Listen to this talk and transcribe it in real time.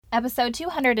Episode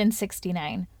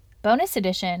 269, Bonus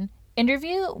Edition,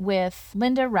 Interview with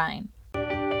Linda Rine.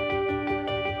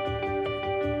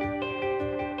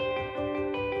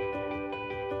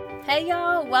 Hey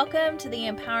y'all, welcome to the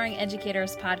Empowering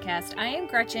Educators podcast. I am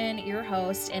Gretchen, your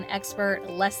host and expert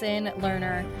lesson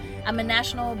learner. I'm a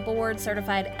national board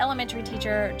certified elementary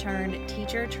teacher turned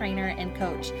teacher, trainer, and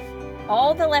coach.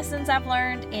 All the lessons I've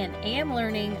learned and am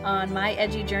learning on my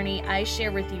edgy journey, I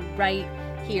share with you right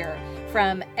here.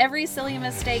 From every silly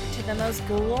mistake to the most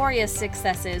glorious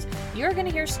successes, you're going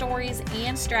to hear stories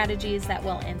and strategies that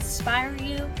will inspire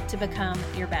you to become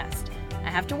your best. I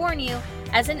have to warn you,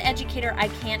 as an educator, I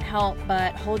can't help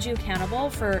but hold you accountable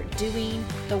for doing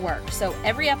the work. So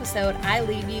every episode, I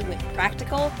leave you with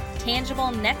practical,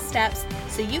 tangible next steps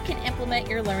so you can implement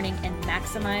your learning and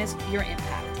maximize your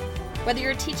impact. Whether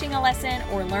you're teaching a lesson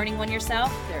or learning one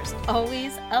yourself, there's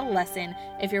always a lesson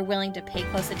if you're willing to pay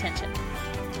close attention.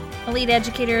 Elite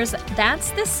educators,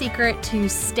 that's the secret to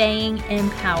staying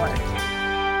empowered.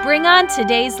 Bring on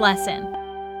today's lesson.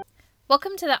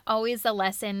 Welcome to the Always a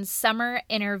Lesson Summer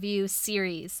Interview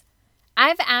Series.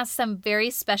 I've asked some very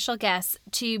special guests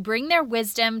to bring their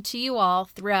wisdom to you all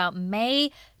throughout May,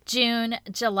 June,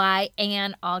 July,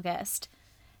 and August.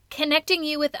 Connecting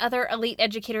you with other elite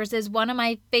educators is one of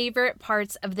my favorite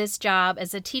parts of this job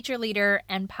as a teacher, leader,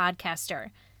 and podcaster.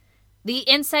 The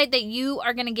insight that you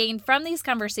are going to gain from these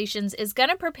conversations is going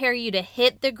to prepare you to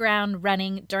hit the ground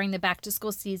running during the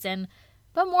back-to-school season,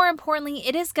 but more importantly,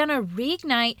 it is going to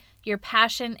reignite your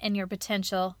passion and your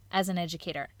potential as an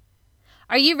educator.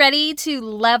 Are you ready to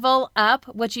level up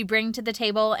what you bring to the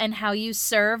table and how you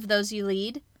serve those you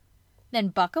lead? Then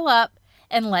buckle up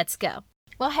and let's go.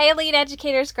 Well, hey, elite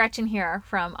educators, Gretchen here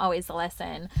from Always a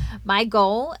Lesson. My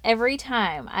goal every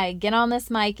time I get on this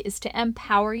mic is to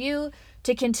empower you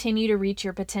to continue to reach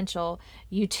your potential.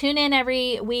 You tune in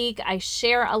every week, I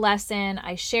share a lesson,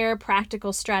 I share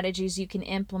practical strategies you can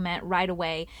implement right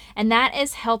away, and that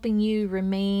is helping you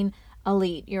remain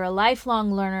elite. You're a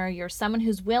lifelong learner, you're someone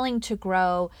who's willing to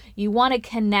grow, you want to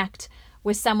connect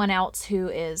with someone else who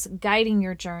is guiding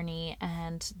your journey,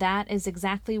 and that is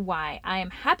exactly why I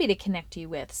am happy to connect you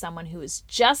with someone who is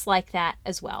just like that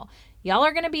as well. Y'all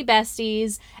are going to be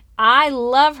besties. I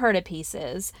love her to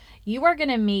pieces. You are going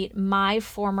to meet my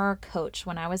former coach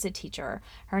when I was a teacher.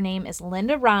 Her name is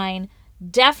Linda Rine,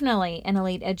 definitely an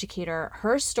elite educator.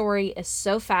 Her story is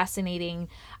so fascinating.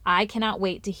 I cannot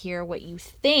wait to hear what you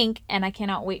think, and I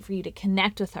cannot wait for you to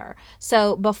connect with her.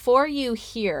 So before you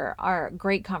hear our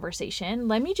great conversation,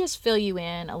 let me just fill you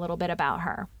in a little bit about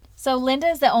her. So Linda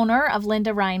is the owner of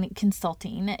Linda Rine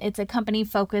Consulting. It's a company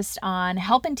focused on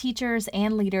helping teachers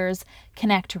and leaders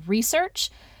connect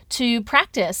research to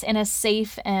practice in a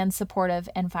safe and supportive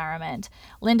environment.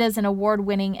 Linda is an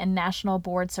award-winning and national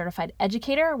board certified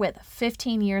educator with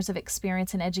 15 years of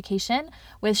experience in education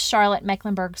with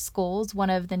Charlotte-Mecklenburg Schools,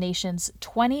 one of the nation's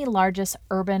 20 largest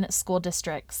urban school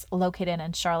districts located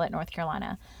in Charlotte, North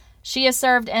Carolina. She has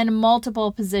served in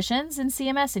multiple positions in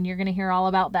CMS, and you're going to hear all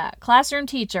about that. Classroom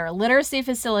teacher, literacy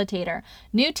facilitator,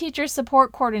 new teacher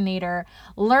support coordinator,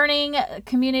 learning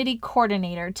community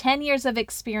coordinator, 10 years of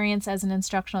experience as an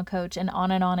instructional coach, and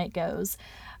on it goes.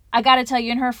 I got to tell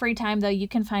you, in her free time, though, you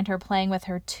can find her playing with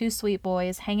her two sweet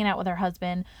boys, hanging out with her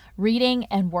husband, reading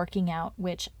and working out,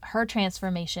 which her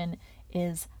transformation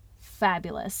is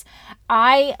fabulous.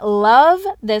 I love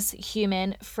this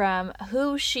human from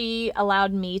who she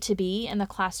allowed me to be in the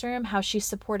classroom, how she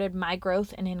supported my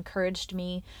growth and encouraged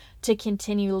me to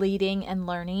continue leading and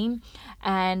learning.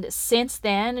 And since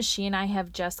then, she and I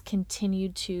have just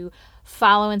continued to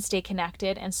follow and stay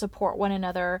connected and support one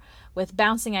another with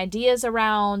bouncing ideas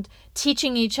around,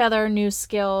 teaching each other new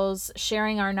skills,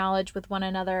 sharing our knowledge with one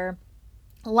another.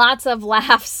 Lots of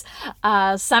laughs,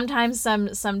 sometimes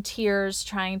some tears,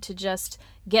 trying to just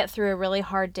get through a really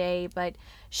hard day. But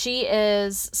she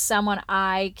is someone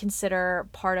I consider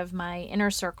part of my inner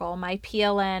circle, my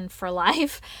PLN for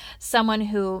life, someone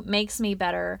who makes me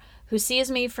better, who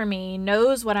sees me for me,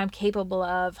 knows what I'm capable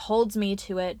of, holds me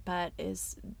to it, but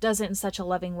does it in such a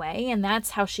loving way. And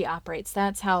that's how she operates.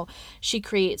 That's how she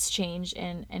creates change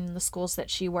in the schools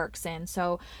that she works in.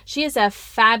 So she is a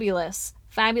fabulous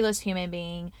human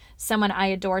being, someone I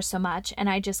adore so much, and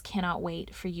I just cannot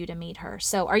wait for you to meet her.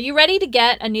 So are you ready to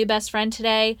get a new best friend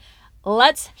today?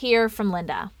 Let's hear from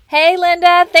Linda. Hey,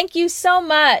 Linda, thank you so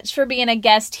much for being a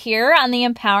guest here on the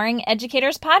Empowering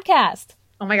Educators podcast.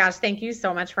 Oh my gosh, thank you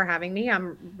so much for having me.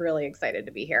 I'm really excited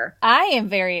to be here. I am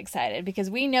very excited because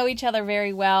we know each other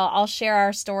very well. I'll share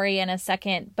our story in a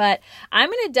second, but I'm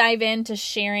going to dive into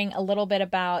sharing a little bit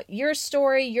about your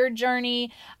story, your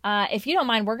journey. If you don't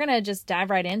mind, we're going to just dive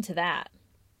right into that.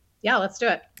 Yeah, let's do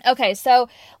it. Okay, so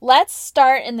let's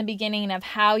start in the beginning of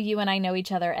how you and I know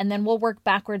each other, and then we'll work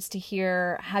backwards to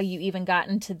hear how you even got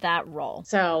into that role.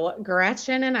 So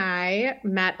Gretchen and I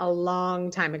met a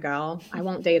long time ago. I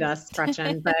won't date us,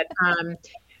 Gretchen, but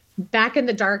back in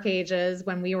the dark ages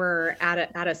when we were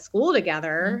at a school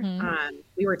together,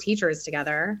 we were teachers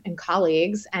together and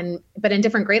colleagues, but in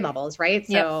different grade levels, right?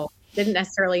 So didn't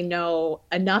necessarily know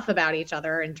enough about each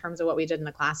other in terms of what we did in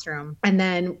the classroom. And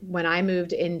then when I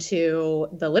moved into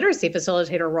the literacy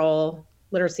facilitator role,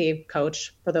 literacy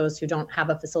coach, for those who don't have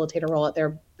a facilitator role at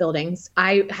their buildings,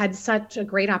 I had such a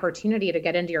great opportunity to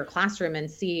get into your classroom and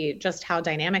see just how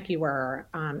dynamic you were.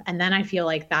 And then I feel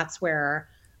like that's where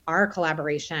our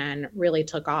collaboration really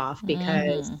took off,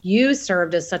 because you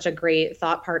served as such a great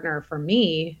thought partner for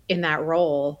me in that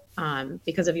role,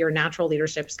 because of your natural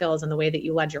leadership skills and the way that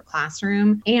you led your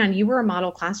classroom. And you were a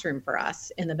model classroom for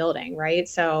us in the building, right?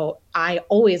 So I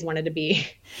always wanted to be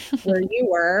where you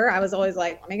were. I was always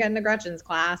like, let me get into Gretchen's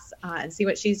class and see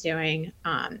what she's doing.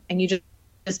 And you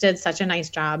just did such a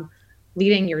nice job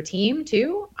leading your team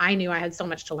too. I knew I had so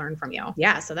much to learn from you.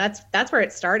 Yeah. So that's where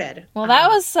it started. Well, that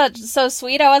was so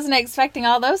sweet. I wasn't expecting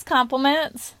all those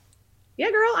compliments.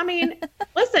 Yeah, girl. I mean,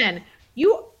 listen,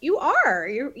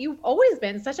 you've always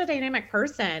been such a dynamic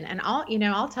person. And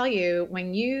I'll tell you,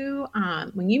 when you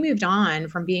moved on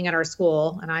from being at our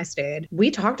school and I stayed, we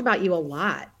talked about you a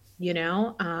lot.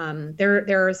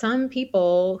 There are some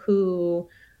people who,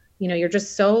 you're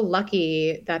just so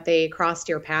lucky that they crossed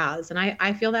your paths. And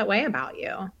I feel that way about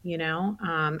you,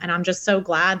 and I'm just so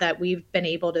glad that we've been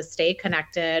able to stay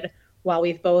connected while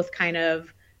we've both kind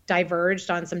of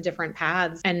diverged on some different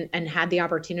paths and had the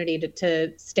opportunity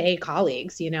to stay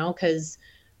colleagues, because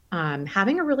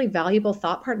having a really valuable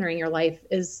thought partner in your life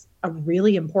is a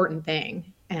really important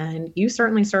thing. And you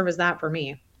certainly serve as that for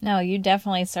me. No, you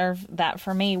definitely serve that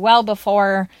for me well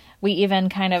before we even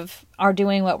kind of are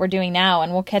doing what we're doing now,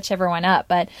 and we'll catch everyone up.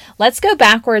 But let's go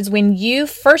backwards. When you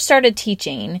first started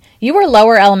teaching, you were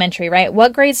lower elementary, right?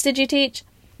 What grades did you teach?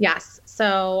 Yes.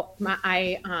 So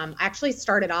I actually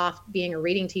started off being a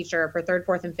reading teacher for 3rd,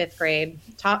 4th, and 5th grade,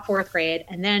 taught 4th grade,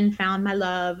 and then found my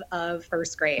love of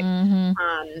 1st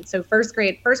grade. So first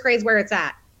grade is where it's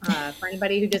at. For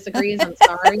anybody who disagrees, I'm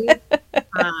sorry.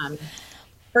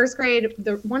 First grade,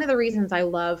 one of the reasons I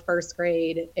love first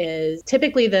grade is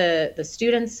typically the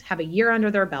students have a year under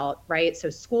their belt, right? So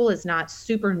school is not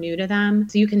super new to them.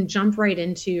 So you can jump right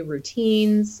into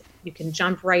routines. You can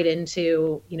jump right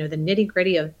into, the nitty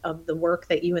gritty of the work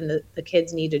that you and the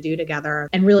kids need to do together,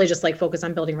 and really just like focus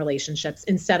on building relationships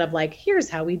instead of like, here's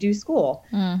how we do school.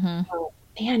 And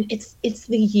it's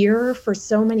the year for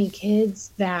so many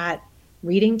kids that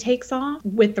reading takes off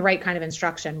with the right kind of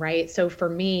instruction, right? So for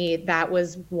me, that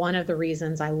was one of the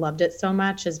reasons I loved it so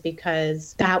much, is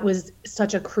because that was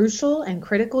such a crucial and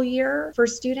critical year for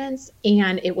students.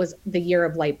 And it was the year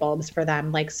of light bulbs for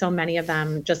them. Like, so many of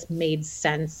them just made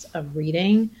sense of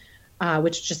reading,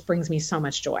 which just brings me so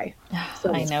much joy.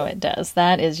 I know it does.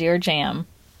 That is your jam.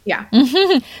 Yeah.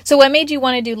 So what made you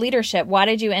want to do leadership? Why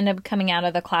did you end up coming out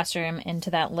of the classroom into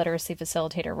that literacy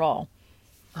facilitator role?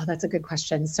 Oh, that's a good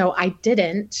question. So I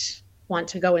didn't want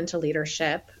to go into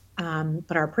leadership,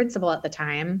 but our principal at the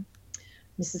time,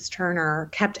 Mrs. Turner,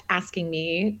 kept asking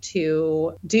me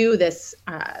to do this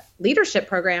leadership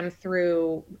program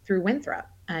through Winthrop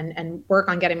and work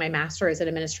on getting my master's in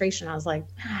administration. I was like,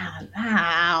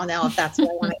 I don't know if that's what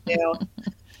I want to do.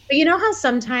 But you know how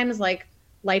sometimes like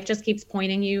life just keeps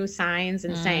pointing you signs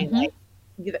and saying like,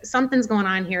 something's going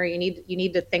on here. You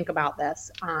need to think about this.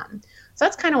 So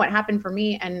that's kind of what happened for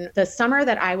me. And the summer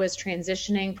that I was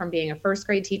transitioning from being a 1st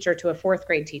grade teacher to a 4th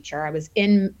grade teacher, I was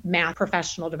in math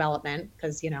professional development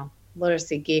because,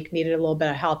 literacy geek, needed a little bit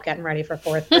of help getting ready for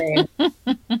 4th grade,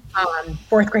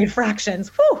 4th grade fractions.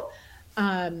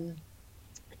 Whew.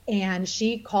 And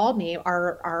she called me.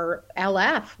 Our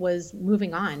LF was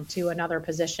moving on to another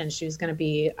position. She was going to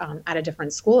be at a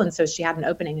different school. And so she had an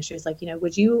opening and she was like,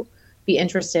 would you be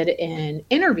interested in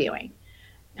interviewing?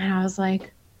 And I was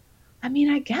like, I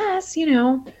mean, I guess,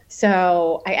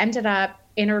 So I ended up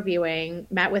interviewing,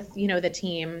 met with, the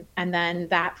team, and then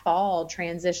that fall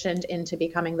transitioned into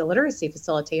becoming the literacy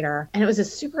facilitator. And it was a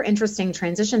super interesting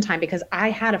transition time because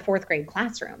I had a 4th grade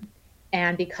classroom.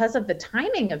 And because of the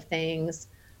timing of things,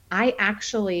 I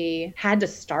actually had to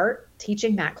start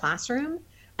teaching that classroom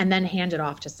and then hand it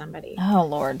off to somebody. Oh,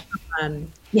 Lord.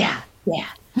 Yeah.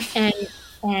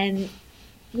 And,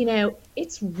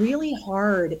 it's really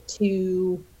hard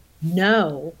to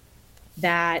know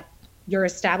that you're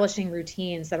establishing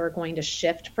routines that are going to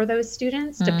shift for those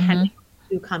students depending on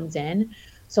who comes in.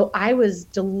 So I was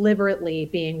deliberately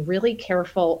being really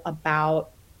careful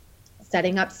about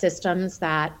setting up systems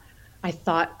that I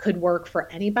thought could work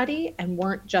for anybody and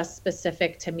weren't just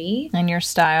specific to me. And your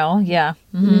style. Yeah.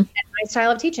 Mm-hmm. And my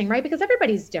style of teaching, right? Because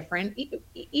everybody's different.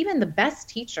 Even the best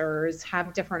teachers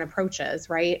have different approaches,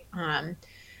 right?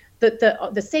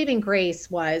 The saving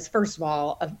grace was, first of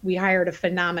all, we hired a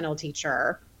phenomenal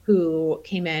teacher who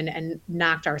came in and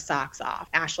knocked our socks off.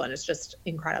 Ashlyn is just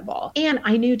incredible. And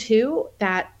I knew too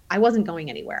that I wasn't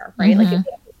going anywhere, right? Like it would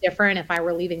be different if I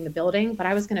were leaving the building, but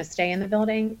I was going to stay in the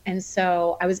building. And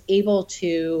so I was able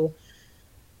to,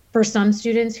 for some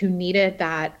students who needed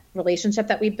that relationship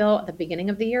that we built at the beginning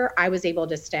of the year, I was able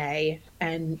to stay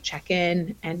and check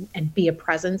in and be a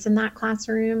presence in that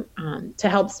classroom to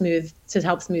help smooth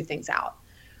things out.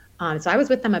 So I was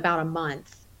with them about a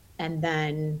month, and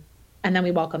then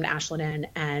we welcomed Ashlyn in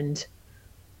and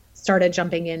started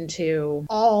jumping into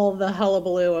all the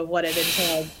hullabaloo of what it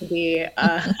entailed to be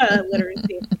a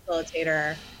literacy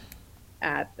facilitator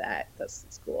at this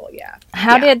school. Yeah.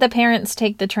 How did the parents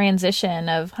take the transition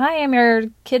of, hi, I'm your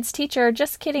kid's teacher,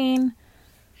 just kidding?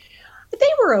 They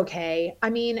were okay. I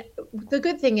mean, the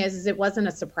good thing is it wasn't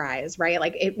a surprise, right?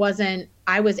 Like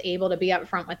I was able to be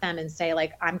upfront with them and say,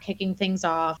 like, I'm kicking things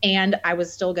off, and I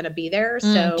was still going to be there.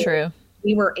 So true.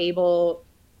 We were able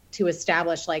to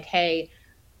establish, like, hey,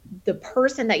 the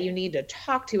person that you need to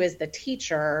talk to is the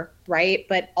teacher, right?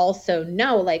 But also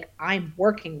know, like, I'm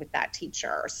working with that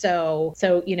teacher. So,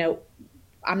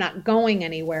 I'm not going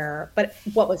anywhere. But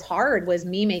what was hard was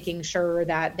me making sure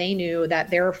that they knew that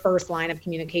their first line of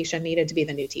communication needed to be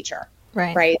the new teacher.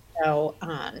 Right. Right. So,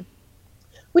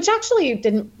 which actually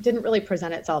didn't really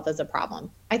present itself as a problem.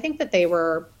 I think that they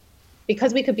were,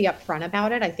 because we could be upfront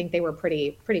about it, I think they were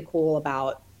pretty cool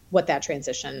about what that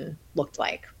transition looked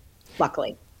like,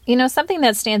 luckily. Something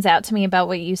that stands out to me about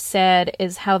what you said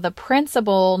is how the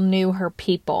principal knew her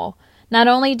people. Not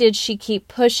only did she keep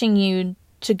pushing you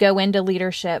to go into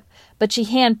leadership, but she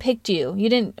handpicked you.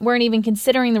 You weren't even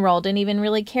considering the role, didn't even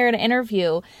really care to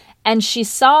interview. And she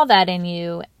saw that in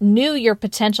you, knew your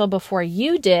potential before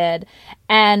you did,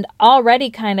 and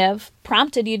already kind of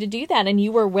prompted you to do that. And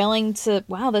you were willing to,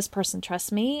 wow, this person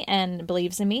trusts me and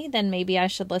believes in me, then maybe I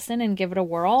should listen and give it a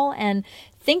whirl. And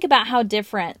think about how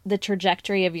different the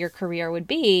trajectory of your career would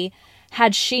be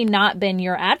had she not been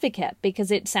your advocate,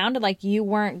 because it sounded like you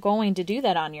weren't going to do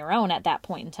that on your own at that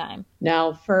point in time.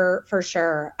 No, for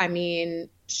sure. I mean,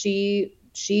 she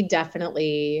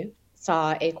definitely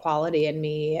saw a quality in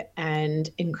me and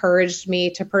encouraged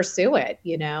me to pursue it,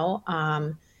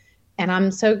 and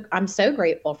I'm so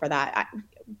grateful for that.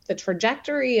 The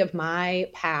trajectory of my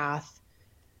path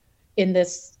in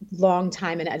this long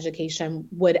time in education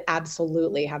would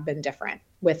absolutely have been different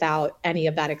without any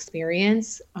of that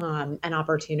experience, and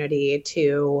opportunity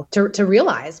to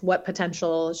realize what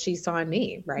potential she saw in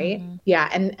me. Right. Mm-hmm. Yeah.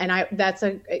 And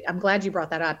I'm glad you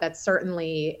brought that up. That's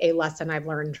certainly a lesson I've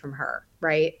learned from her,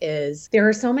 right? Is there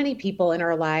are so many people in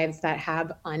our lives that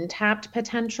have untapped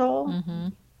potential, mm-hmm.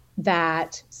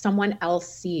 that someone else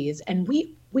sees, and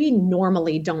we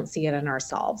normally don't see it in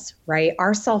ourselves, right?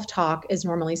 Our self-talk is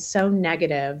normally so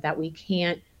negative that we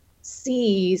can't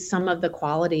see some of the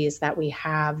qualities that we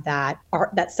have that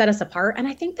set us apart. And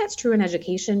I think that's true in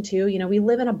education too. We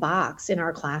live in a box in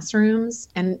our classrooms,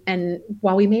 and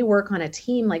while we may work on a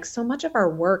team, like, so much of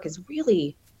our work is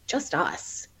really just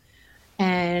us.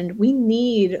 And we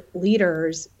need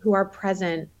leaders who are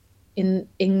present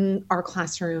in our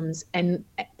classrooms and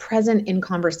present in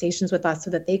conversations with us, so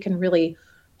that they can really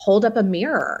hold up a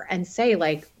mirror and say,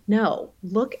 like, no,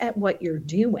 look at what you're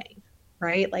doing.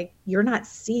 Right? Like, you're not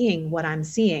seeing what I'm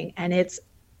seeing, and it's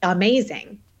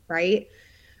amazing. Right.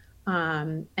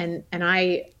 And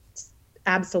I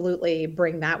absolutely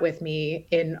bring that with me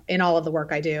in all of the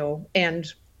work I do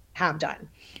and have done.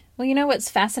 Well, what's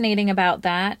fascinating about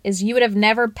that is you would have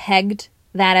never pegged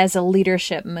that as a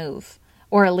leadership move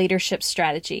or a leadership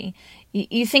strategy.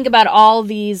 You think about all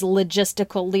these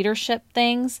logistical leadership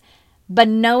things, but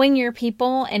knowing your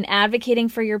people and advocating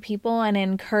for your people and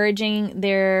encouraging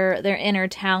their inner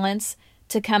talents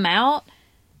to come out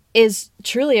is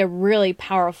truly a really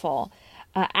powerful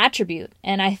attribute.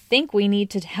 And I think we need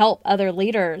to help other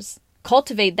leaders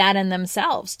cultivate that in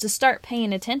themselves, to start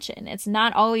paying attention. It's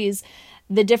not always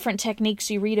the different techniques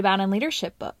you read about in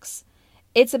leadership books.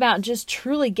 It's about just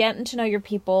truly getting to know your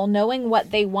people, knowing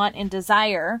what they want and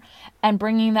desire, and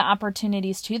bringing the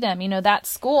opportunities to them. That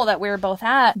school that we were both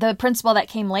at, the principal that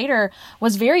came later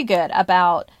was very good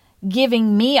about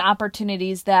giving me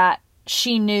opportunities that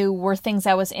she knew were things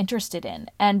I was interested in.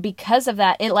 And because of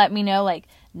that, it let me know, like,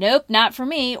 nope, not for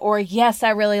me, or yes, I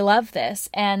really love this.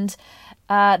 And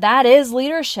that is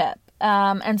leadership.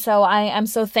 And so I'm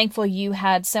so thankful you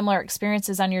had similar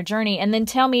experiences on your journey. And then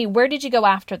tell me, where did you go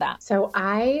after that? So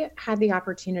I had the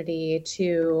opportunity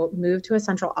to move to a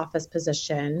central office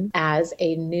position as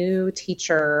a new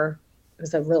teacher. It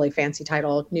was a really fancy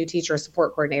title, new teacher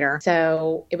support coordinator.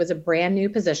 So it was a brand new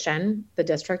position. The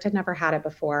district had never had it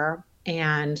before.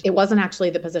 And it wasn't actually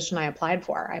the position I applied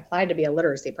for. I applied to be a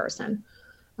literacy person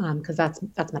because that's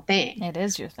my thing. It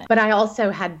is your thing. But I also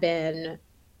had been,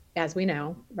 as we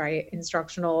know, right,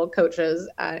 instructional coaches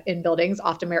in buildings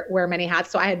often wear many hats.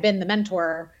 So I had been the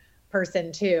mentor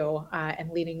person too,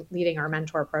 and leading our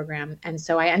mentor program. And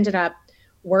so I ended up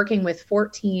working with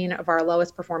 14 of our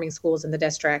lowest performing schools in the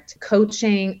district,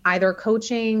 either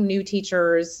coaching new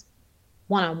teachers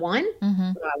one-on-one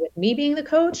with me being the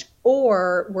coach,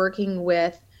 or working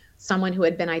with someone who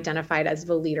had been identified as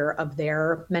the leader of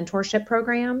their mentorship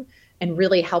program and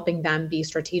really helping them be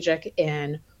strategic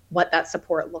in what that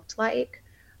support looked like,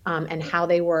 and how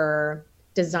they were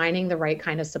designing the right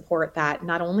kind of support that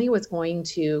not only was going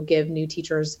to give new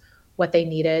teachers what they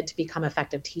needed to become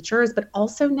effective teachers, but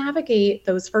also navigate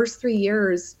those first 3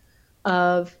 years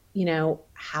of,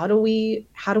 how do we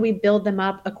build them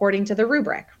up according to the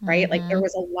rubric, right? Like there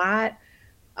was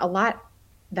a lot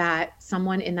that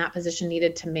someone in that position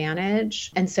needed to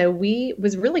manage. And so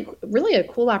was really, really a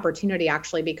cool opportunity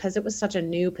actually, because it was such a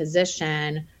new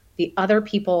position. The other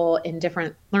people in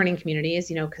different learning communities,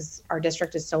 because our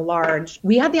district is so large,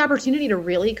 we had the opportunity to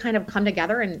really kind of come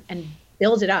together and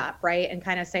build it up, right? And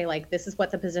kind of say like, this is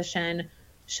what the position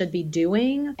should be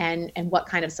doing and what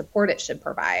kind of support it should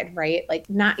provide, right? Like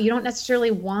you don't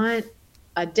necessarily want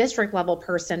a district level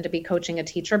person to be coaching a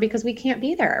teacher because we can't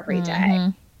be there every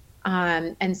day.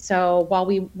 And so while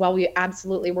we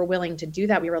absolutely were willing to do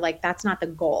that, we were like, that's not the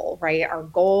goal, right? Our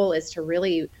goal is to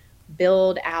really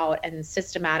build out and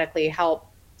systematically help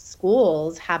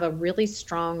schools have a really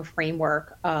strong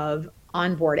framework of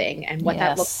onboarding and what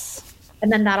that looks like.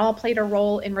 And then that all played a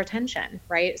role in retention,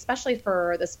 right? Especially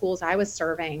for the schools I was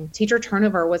serving. Teacher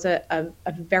turnover was a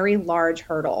very large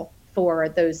hurdle for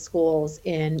those schools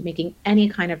in making any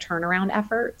kind of turnaround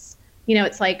efforts.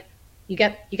 It's like you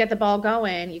get the ball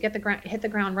going, you hit the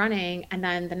ground running, and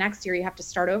then the next year you have to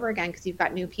start over again because you've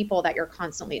got new people that you're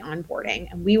constantly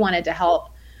onboarding. And we wanted to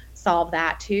help solve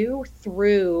that too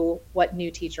through what new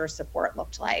teacher support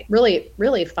looked like. Really,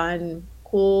 really fun,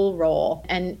 cool role.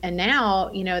 And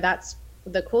now, that's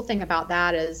the cool thing about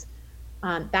that is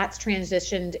that's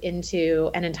transitioned into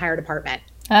an entire department.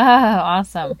 Oh,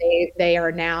 awesome. So they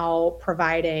are now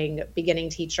providing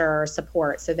beginning teacher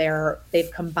support. So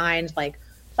they've combined like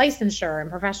licensure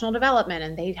and professional development,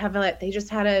 and they just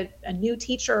had a new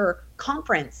teacher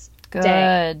conference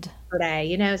day.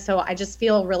 So I just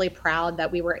feel really proud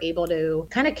that we were able to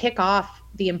kind of kick off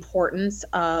the importance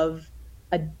of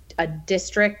a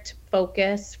district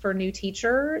focus for new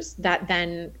teachers that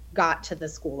then got to the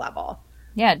school level.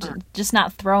 Yeah, just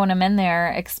not throwing them in there,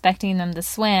 expecting them to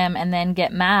swim and then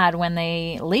get mad when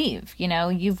they leave.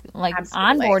 You've Absolutely.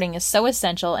 Onboarding is so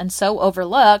essential and so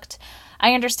overlooked.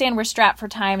 I understand we're strapped for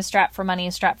time, strapped for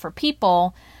money, strapped for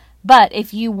people. But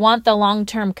if you want the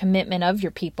long-term commitment of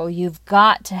your people, you've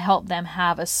got to help them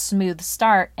have a smooth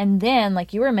start. And then,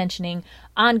 like you were mentioning,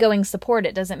 ongoing support.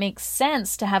 It doesn't make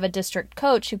sense to have a district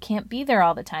coach who can't be there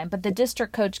all the time, but the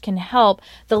district coach can help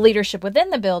the leadership within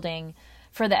the building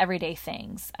for the everyday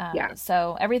things.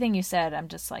 So everything you said, I'm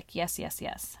just like, yes, yes,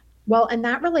 yes. Well, and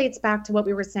that relates back to what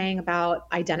we were saying about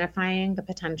identifying the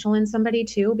potential in somebody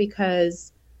too,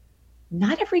 because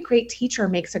not every great teacher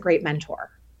makes a great mentor.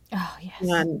 Oh,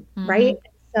 yes. Right.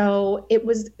 So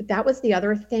that was the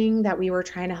other thing that we were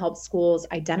trying to help schools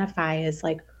identify is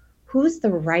like, who's the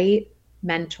right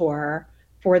mentor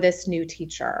for this new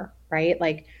teacher, right?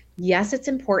 Like, yes, it's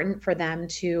important for them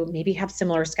to maybe have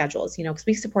similar schedules,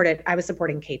 because I was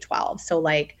supporting K-12. So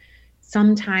like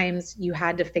sometimes you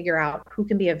had to figure out who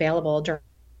can be available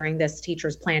during this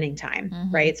teacher's planning time,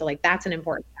 right? So like, that's an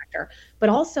important factor, but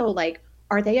also like,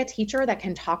 are they a teacher that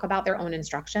can talk about their own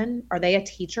instruction? Are they a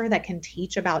teacher that can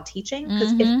teach about teaching?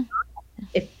 Because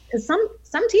if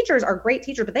some teachers are great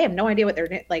teachers, but they have no idea what they're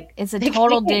doing. Like it's a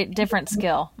total different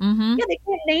skill. Yeah, they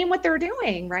can't name what they're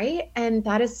doing, right? And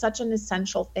that is such an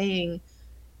essential thing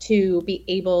to be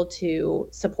able to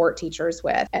support teachers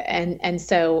with. And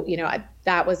so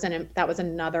that was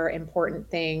another important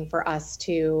thing for us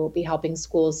to be helping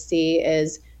schools see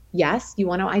is yes, you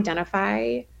want to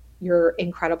identify your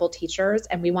incredible teachers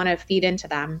and we want to feed into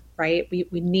them, right? We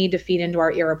need to feed into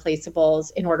our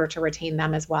irreplaceables in order to retain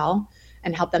them as well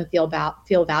and help them feel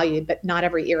valued, but not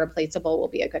every irreplaceable will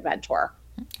be a good mentor.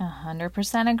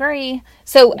 100% agree.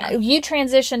 So you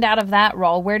transitioned out of that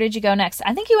role. Where did you go next?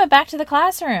 I think you went back to the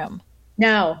classroom.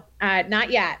 No,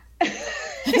 not yet.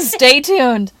 Stay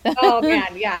tuned. Oh man,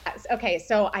 yes. Okay,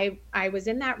 so I was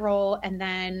in that role, and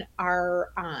then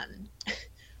our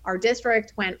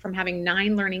district went from having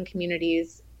 9 learning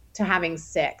communities to having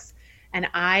 6, and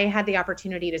I had the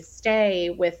opportunity to stay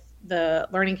with the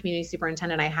learning community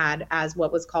superintendent I had as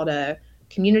what was called a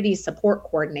community support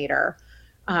coordinator.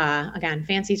 Again,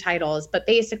 fancy titles, but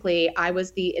basically I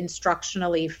was the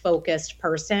instructionally focused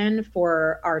person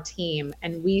for our team,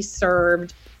 and we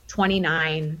served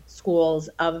 29 schools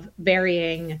of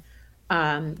varying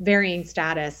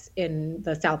status in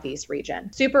the Southeast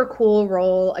region. Super cool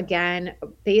role. Again,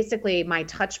 basically my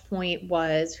touch point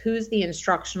was who's the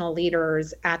instructional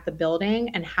leaders at the building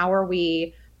and how are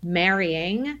we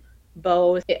marrying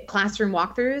both classroom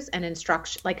walkthroughs and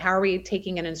instruction, like how are we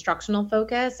taking an instructional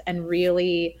focus and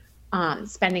really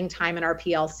spending time in our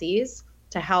PLCs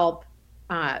to help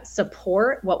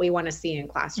support what we want to see in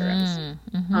classrooms.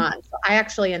 So I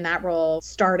actually, in that role,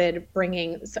 started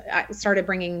bringing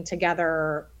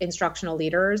together instructional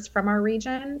leaders from our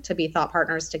region to be thought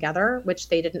partners together, which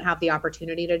they didn't have the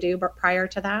opportunity to do prior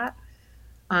to that.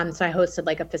 So I hosted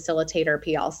like a facilitator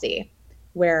PLC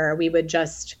where we would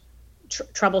just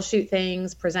troubleshoot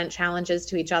things, present challenges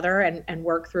to each other, and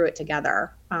work through it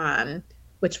together,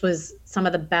 which was some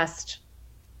of the best.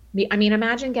 I mean,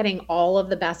 imagine getting all of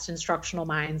the best instructional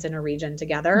minds in a region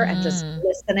together and just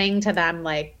listening to them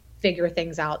like figure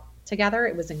things out together.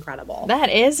 It was incredible. That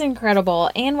is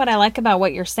incredible. And what I like about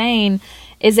what you're saying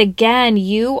is, again,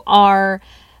 you are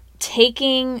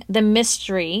taking the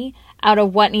mystery out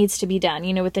of what needs to be done.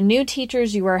 You know, with the new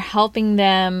teachers, you are helping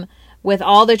them with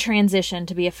all the transition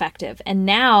to be effective. And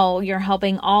now you're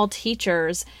helping all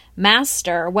teachers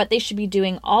master what they should be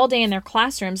doing all day in their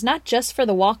classrooms, not just for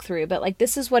the walkthrough, but like,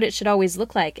 this is what it should always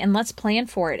look like. And let's plan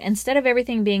for it instead of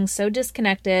everything being so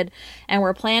disconnected and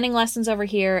we're planning lessons over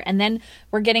here. And then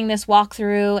we're getting this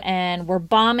walkthrough and we're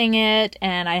bombing it.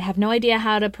 And I have no idea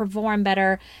how to perform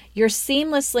better. You're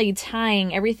seamlessly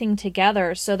tying everything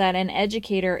together so that an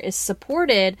educator is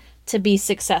supported to be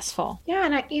successful. Yeah.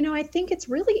 And I think it's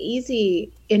really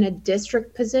easy in a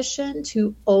district position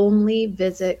to only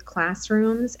visit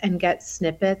classrooms and get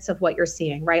snippets of what you're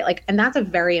seeing, right? Like, and that's a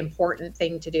very important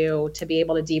thing to do, to be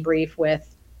able to debrief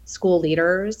with school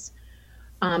leaders.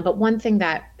 But one thing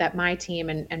that my team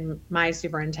and my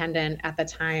superintendent at the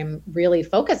time really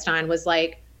focused on was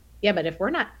like, yeah, but if we're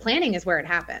not, planning is where it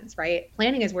happens, right?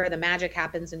 Planning is where the magic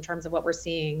happens in terms of what we're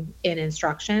seeing in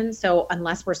instruction. So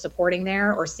unless we're supporting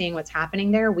there or seeing what's happening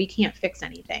there, we can't fix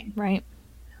anything. Right.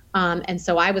 And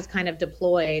so I was kind of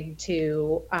deployed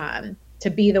to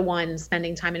be the one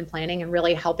spending time in planning and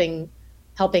really helping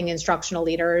instructional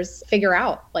leaders figure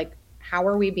out like, how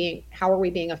are we being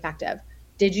effective?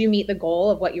 Did you meet the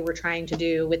goal of what you were trying to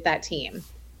do with that team?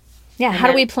 Yeah, how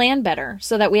do we plan better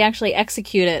so that we actually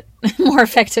execute it more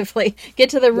effectively,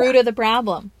 get to the root of the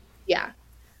problem? Yeah.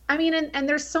 I mean, and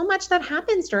there's so much that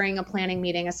happens during a planning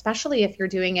meeting, especially if you're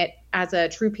doing it as a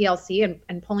true PLC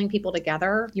and pulling people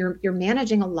together. You're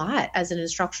managing a lot as an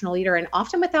instructional leader and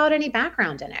often without any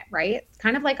background in it, right? It's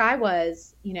kind of like I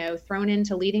was, thrown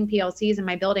into leading PLCs in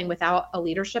my building without a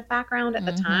leadership background at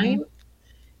the time.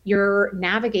 You're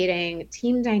navigating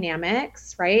team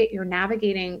dynamics, right? You're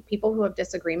navigating people who have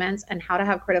disagreements and how to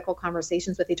have critical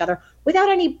conversations with each other without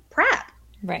any prep.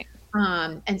 Right.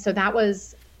 And so that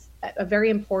was a very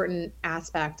important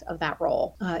aspect of that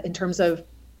role in terms of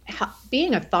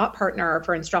being a thought partner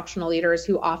for instructional leaders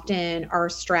who often are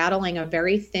straddling a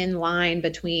very thin line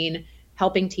between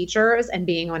helping teachers and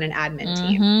being on an admin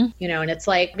team, and it's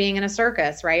like being in a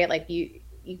circus, right? Like you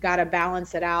got to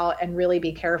balance it out and really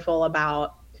be careful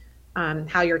about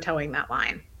how you're towing that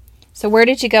line. So where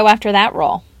did you go after that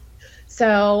role?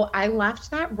 So I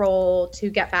left that role to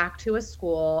get back to a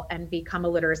school and become a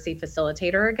literacy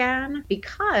facilitator again,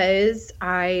 because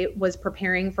I was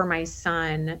preparing for my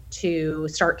son to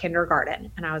start kindergarten.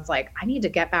 And I was like, I need to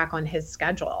get back on his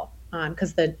schedule.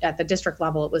 Because at the district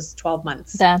level, it was 12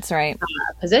 months. That's right.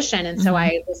 Position. And so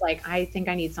I was like, I think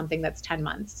I need something that's 10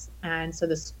 months. And so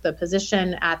the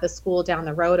position at the school down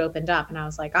the road opened up and I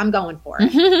was like, I'm going for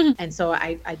it. And so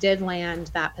I did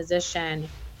land that position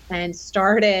and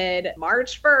started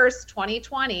March 1st,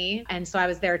 2020. And so I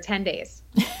was there 10 days.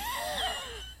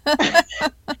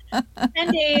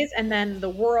 10 days. And then the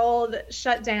world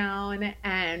shut down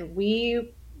and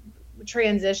we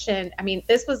transitioned. I mean,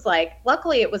 this was like,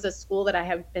 luckily it was a school that I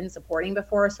have been supporting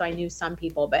before, so I knew some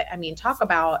people, but I mean, talk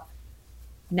about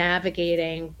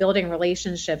navigating, building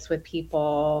relationships with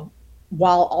people,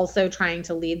 while also trying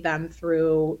to lead them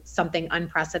through something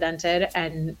unprecedented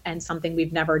and something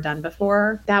we've never done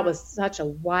before. That was such a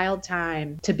wild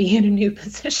time to be in a new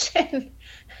position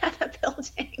at a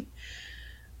building.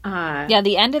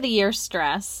 The end of the year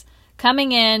stress,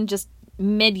 coming in just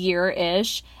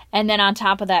mid-year-ish, and then on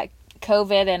top of that,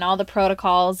 COVID and all the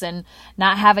protocols and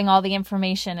not having all the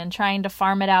information and trying to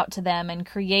farm it out to them and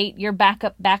create your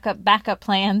backup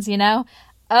plans,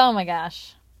 Oh my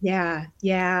gosh. Yeah.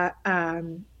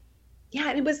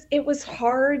 It was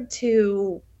hard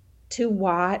to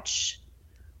watch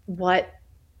what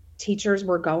teachers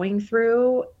were going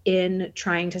through in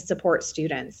trying to support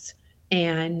students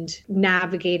and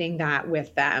navigating that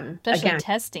with them. Especially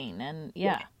testing and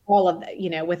all of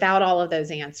that, without all of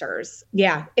those answers.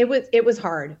 Yeah, it was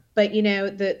hard. But,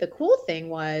 the cool thing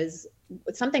was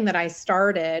something that I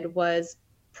started was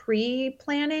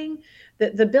pre-planning.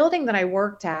 The building that I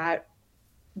worked at,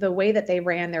 the way that they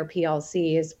ran their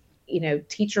PLC is,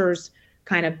 teachers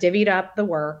kind of divvied up the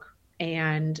work,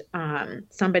 and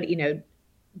somebody,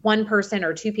 one person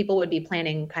or two people would be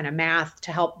planning kind of math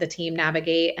to help the team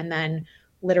navigate, and then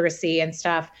literacy and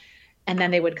stuff. And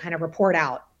then they would kind of report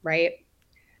out, right?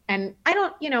 And I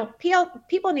don't,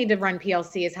 people need to run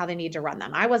PLCs how they need to run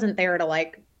them. I wasn't there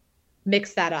to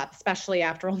mix that up, especially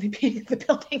after only being in the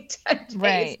building 10 days.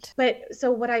 Right. But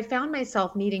so what I found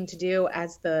myself needing to do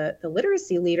as the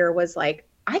literacy leader was I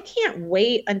can't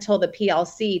wait until the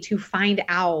PLC to find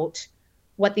out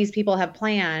what these people have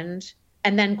planned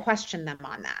and then question them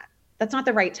on that. That's not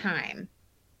the right time.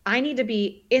 I need to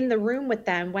be in the room with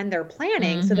them when they're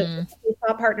planning so that we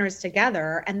put partners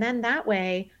together. And then that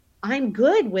way I'm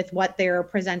good with what they're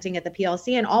presenting at the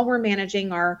PLC, and all we're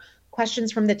managing are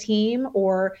questions from the team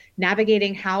or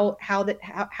navigating how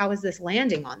is this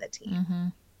landing on the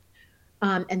team.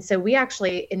 And so we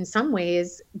actually, in some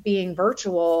ways, being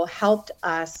virtual helped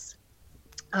us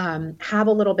have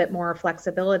a little bit more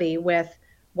flexibility with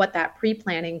what that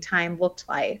pre-planning time looked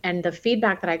like. And the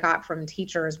feedback that I got from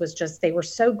teachers was just, they were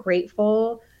so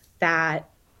grateful that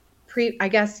I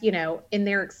guess, in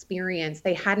their experience,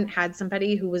 they hadn't had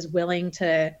somebody who was willing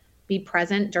to be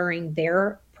present during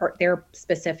their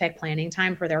specific planning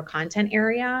time for their content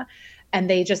area. And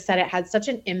they just said it had such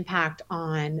an impact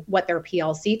on what their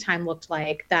PLC time looked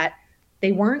like that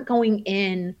they weren't going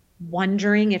in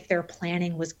wondering if their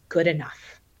planning was good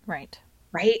enough. Right.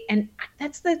 Right. And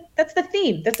that's the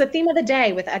theme. That's the theme of the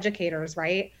day with educators,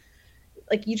 right?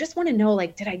 You just want to know,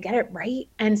 did I get it right?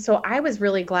 And so I was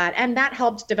really glad. And that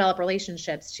helped develop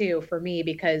relationships too for me,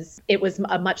 because it was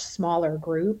a much smaller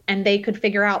group and they could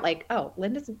figure out oh,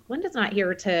 Linda's not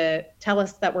here to tell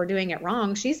us that we're doing it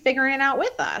wrong. She's figuring it out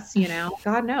with us,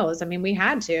 God knows. I mean, we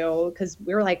had to, because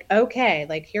we were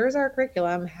okay, here's our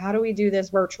curriculum. How do we do this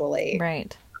virtually?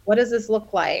 Right. What does this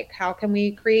look like? How can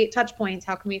we create touch points?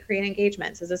 How can we create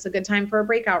engagements? Is this a good time for a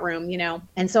breakout room?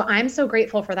 And so I'm so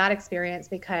grateful for that experience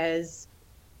because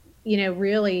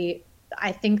really,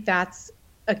 I think that's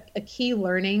a key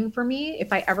learning for me.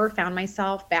 If I ever found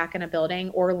myself back in a building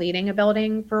or leading a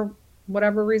building for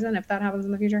whatever reason, if that happens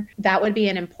in the future, that would be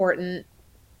an important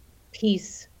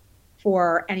piece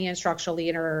for any instructional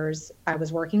leaders I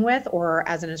was working with, or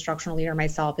as an instructional leader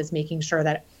myself, is making sure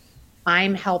that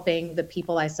I'm helping the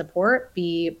people I support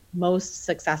be most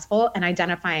successful and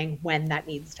identifying when that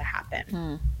needs to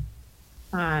happen.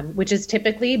 Which is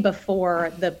typically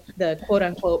before the quote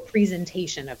unquote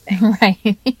presentation of things. Right.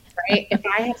 Right. If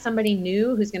I have somebody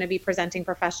new who's going to be presenting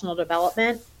professional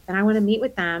development, then I want to meet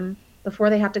with them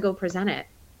before they have to go present it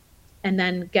and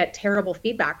then get terrible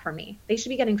feedback from me. They should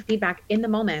be getting feedback in the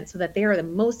moment so that they are the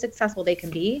most successful they can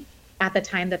be at the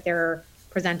time that they're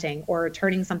presenting or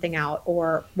turning something out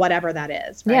or whatever that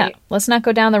is. Right? Yeah. Let's not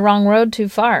go down the wrong road too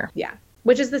far. Yeah.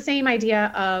 Which is the same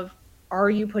idea of, are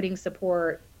you putting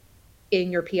support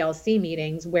in your PLC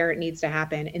meetings where it needs to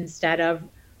happen instead of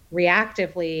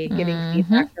reactively giving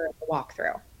feedback during the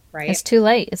walkthrough, right? It's too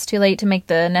late. It's too late to make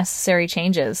the necessary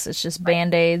changes. It's just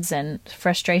Band-Aids and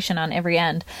frustration on every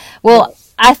end. Well,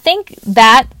 I think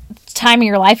that time of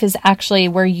your life is actually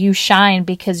where you shine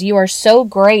because you are so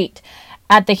great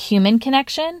at the human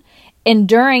connection. And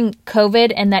during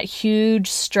COVID and that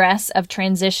huge stress of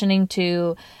transitioning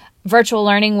to virtual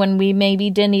learning when we maybe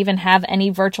didn't even have any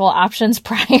virtual options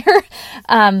prior,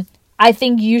 I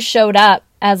think you showed up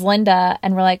as Linda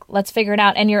and we're like, let's figure it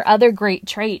out. And your other great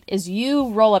trait is you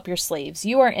roll up your sleeves.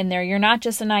 You are in there. You're not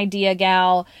just an idea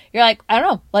gal. You're like, I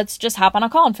don't know, let's just hop on a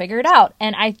call and figure it out.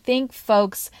 And I think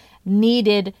folks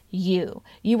needed you.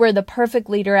 You were the perfect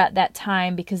leader at that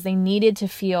time because they needed to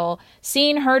feel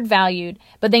seen, heard, valued,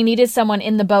 but they needed someone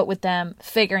in the boat with them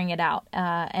figuring it out.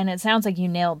 And it sounds like you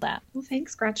nailed that. Well,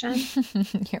 thanks, Gretchen.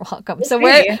 You're welcome. So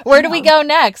where do we go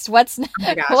next? What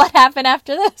happened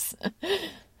after this?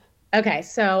 Okay.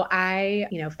 So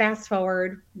fast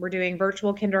forward, we're doing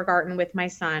virtual kindergarten with my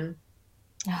son,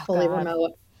 fully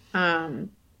remote.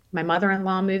 My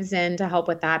mother-in-law moves in to help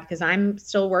with that because I'm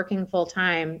still working full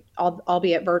time,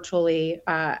 albeit virtually.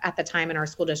 At the time in our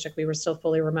school district, we were still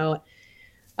fully remote.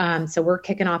 So we're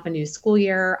kicking off a new school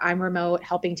year. I'm remote,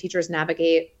 helping teachers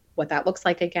navigate what that looks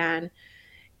like again.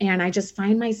 And I just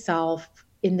find myself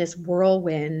in this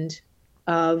whirlwind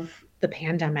of the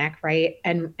pandemic, right?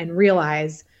 And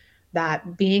realize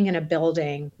that being in a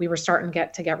building, we were starting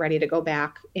to get ready to go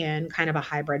back in kind of a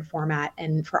hybrid format.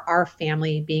 And for our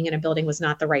family, being in a building was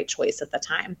not the right choice at the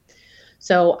time.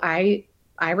 So I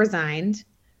resigned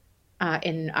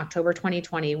in October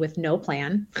 2020 with no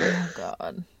plan. Oh,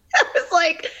 God. I was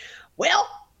like, well,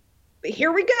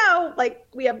 here we go. Like,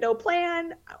 we have no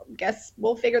plan. I guess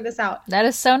we'll figure this out. That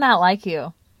is so not like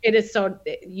you. It is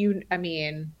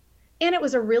and it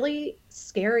was a really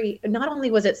scary, not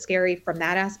only was it scary from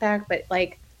that aspect, but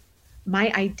like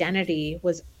my identity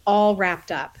was all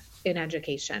wrapped up in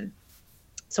education.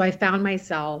 So I found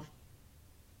myself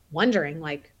wondering,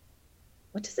 like,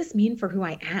 what does this mean for who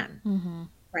I am? Mm-hmm.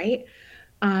 Right.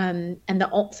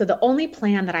 So the only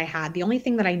plan that I had, the only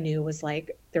thing that I knew was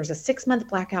like, there's a 6-month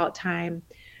blackout time.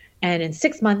 And in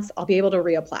 6 months, I'll be able to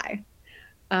reapply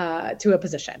to a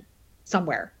position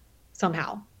somewhere,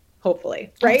 somehow.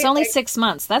 Hopefully, right? It's only 6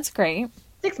 months. That's great.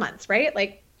 6 months, right?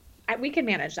 Like we can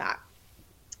manage that.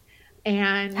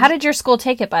 And how did your school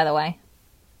take it, by the way?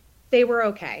 They were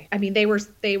okay. I mean, it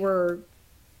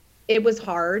was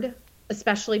hard,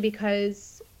 especially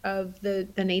because of the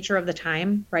nature of the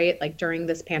time, right? Like during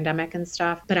this pandemic and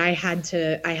stuff. But I had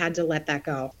to let that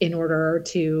go in order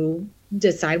to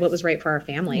decide what was right for our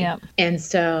family. Yeah. And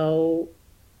so,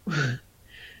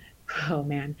 oh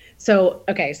man. So,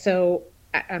 okay. So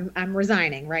I'm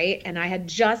resigning, right? And I had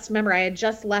just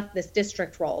left this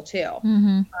district role too.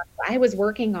 Mm-hmm. I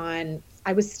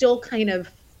was still kind of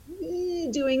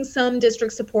doing some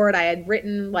district support. I had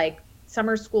written like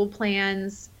summer school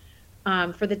plans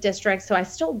for the district. So I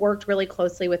still worked really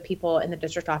closely with people in the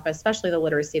district office, especially the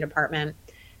literacy department.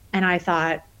 And I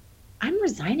thought, I'm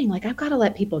resigning. Like, I've got to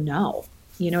let people know,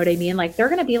 you know what I mean? Like, they're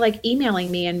going to be like emailing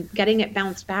me and getting it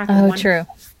bounced back. Oh, true.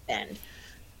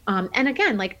 And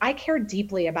again, like I care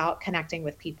deeply about connecting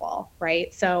with people,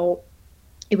 right? So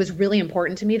it was really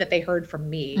important to me that they heard from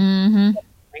me mm-hmm. what's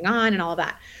going on and all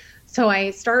that. So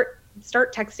I start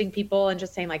texting people and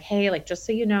just saying like, hey, like, just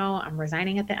so you know, I'm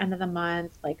resigning at the end of the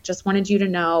month. Like, just wanted you to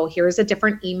know, here's a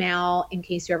different email in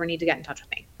case you ever need to get in touch with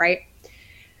me, right?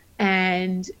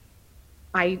 And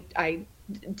I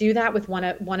do that with one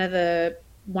of the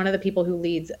people who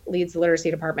leads the literacy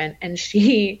department, and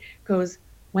she goes,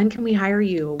 when can we hire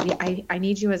you? I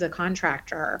need you as a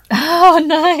contractor. Oh,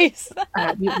 nice.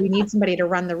 We need somebody to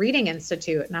run the Reading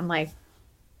Institute. And I'm like,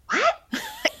 what?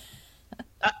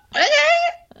 Okay,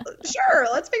 sure.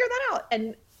 Let's figure that out.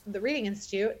 And the Reading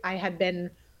Institute, I had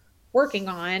been working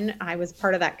on. I was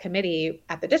part of that committee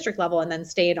at the district level and then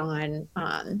stayed on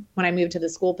when I moved to the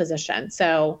school position.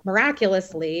 So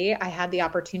miraculously, I had the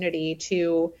opportunity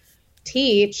to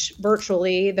teach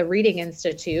virtually the Reading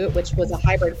Institute, which was a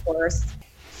hybrid course.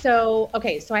 So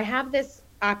I have this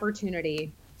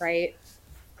opportunity, right,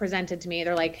 presented to me.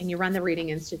 They're like, can you run the Reading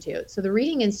Institute? So the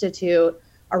Reading Institute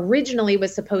originally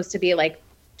was supposed to be like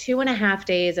 2.5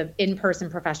 days of in-person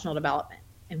professional development.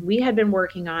 And we had been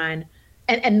working on,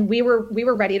 and we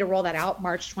were ready to roll that out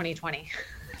March 2020.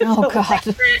 Oh, God.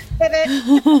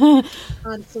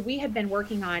 So we had been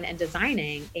working on and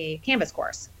designing a Canvas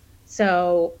course.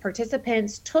 So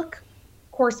participants took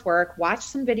coursework, watched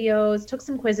some videos, took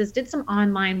some quizzes, did some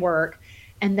online work,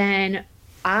 and then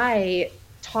I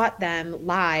taught them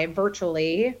live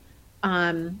virtually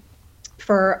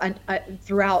throughout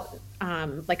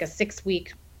like a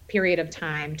 6-week period of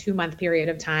time, 2-month period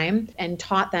of time, and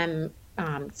taught them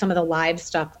some of the live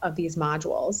stuff of these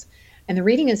modules. And the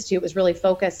Reading Institute was really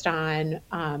focused on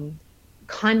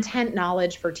content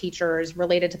knowledge for teachers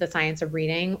related to the science of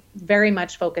reading, very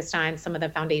much focused on some of the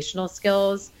foundational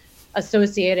skills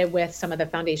associated with some of the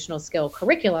foundational skill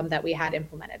curriculum that we had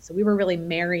implemented. So we were really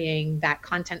marrying that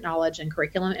content knowledge and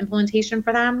curriculum implementation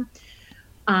for them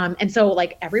And so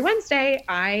like every Wednesday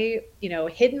I,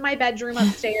 hid in my bedroom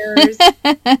upstairs.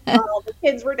 All the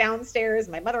kids were downstairs.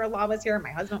 My mother-in-law was here.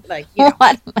 My husband,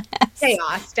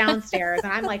 chaos downstairs.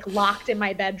 And I'm like locked in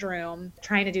my bedroom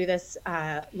trying to do this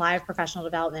live professional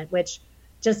development, which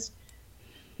just,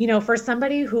 for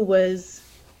somebody who was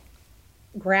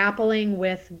grappling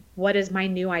with what is my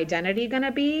new identity going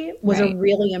to be was a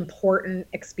really important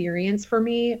experience for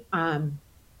me.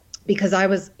 Because I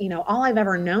was, all I've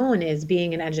ever known is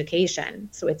being in education.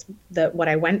 So it's what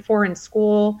I went for in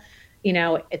school,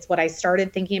 it's what I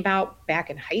started thinking about back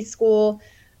in high school,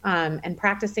 and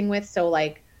practicing with. So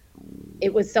like,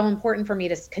 it was so important for me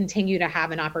to continue to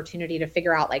have an opportunity to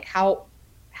figure out like, how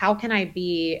can I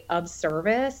be of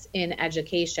service in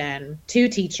education to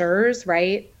teachers,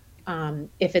 right?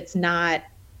 If it's not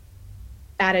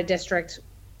at a district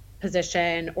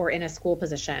position or in a school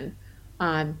position.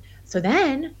 So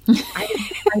then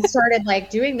I started like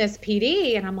doing this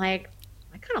PD and I'm like,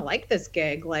 I kind of like this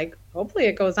gig. Like, hopefully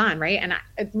it goes on. Right. And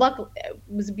it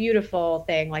was a beautiful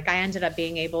thing. Like I ended up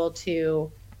being able to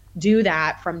do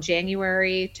that from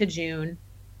January to June.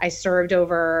 I served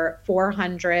over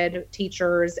 400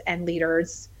 teachers and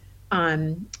leaders,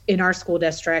 in our school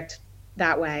district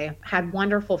that way. Had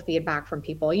wonderful feedback from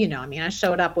people. I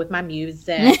showed up with my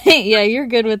music. Yeah, you're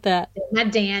good with that. My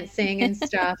dancing and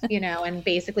stuff, and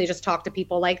basically just talk to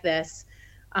people like this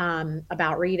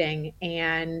about reading.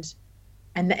 And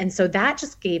so that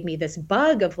just gave me this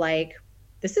bug of like,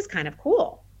 this is kind of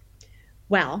cool.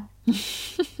 Well,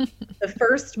 the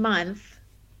first month,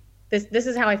 this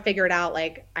is how I figured out,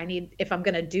 like, if I'm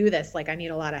going to do this, like I need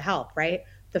a lot of help, right?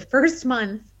 The first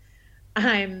month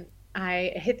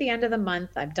I hit the end of the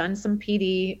month. I've done some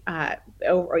PD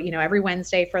every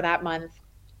Wednesday for that month,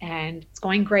 and it's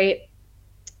going great.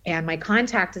 And my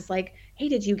contact is like, "Hey,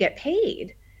 did you get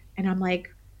paid?" And I'm like,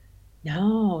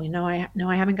 "No,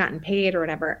 I haven't gotten paid or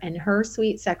whatever." And her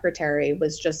sweet secretary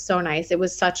was just so nice. It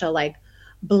was such a like,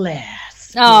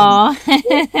 bless. Oh,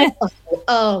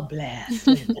 bless,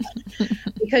 Linda.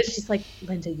 Because she's like,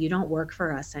 "Linda, you don't work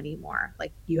for us anymore.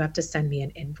 Like, you have to send me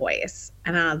an invoice."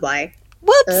 And I was like,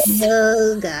 whoops.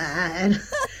 Oh God.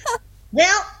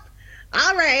 Well,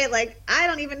 all right. Like, I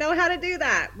don't even know how to do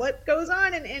that. What goes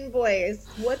on in invoice?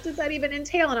 What does that even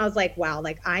entail? And I was like, wow,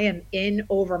 like I am in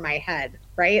over my head,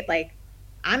 right? Like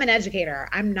I'm an educator.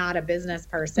 I'm not a business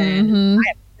person. Mm-hmm. I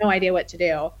have no idea what to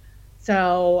do.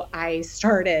 So I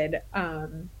started, I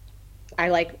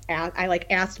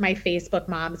asked my Facebook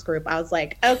moms group. I was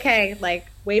like, okay, like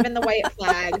waving the white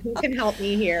flag, who can help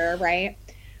me here? Right.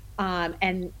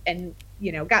 And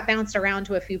got bounced around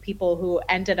to a few people who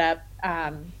ended up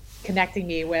connecting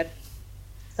me with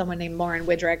someone named Lauren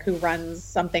Widrick, who runs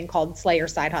something called Slay Your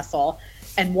Side Hustle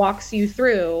and walks you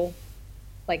through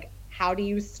like, how do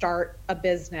you start a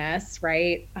business,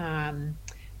 right?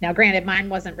 Now, granted, mine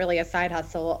wasn't really a side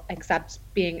hustle, except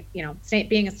being a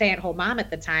stay-at-home mom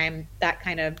at the time. That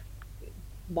kind of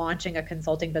launching a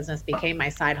consulting business became my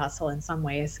side hustle in some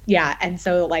ways. Yeah, and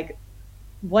so like,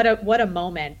 what a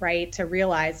moment, right? To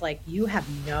realize like you have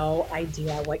no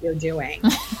idea what you're doing,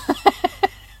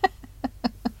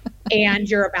 and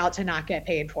you're about to not get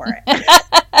paid for it,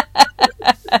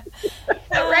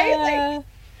 right? Like,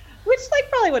 which like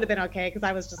probably would have been okay because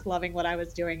I was just loving what I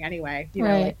was doing anyway.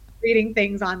 Like reading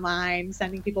things online,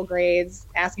 sending people grades,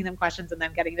 asking them questions, and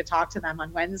then getting to talk to them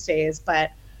on Wednesdays.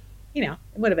 But it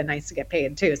would have been nice to get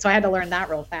paid too. So I had to learn that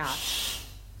real fast.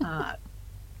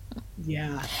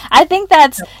 Yeah. I think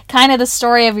that's kind of the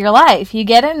story of your life. You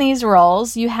get in these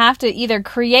roles, you have to either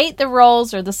create the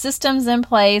roles or the systems in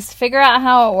place, figure out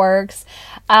how it works,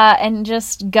 and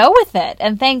just go with it.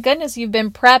 And thank goodness you've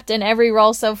been prepped in every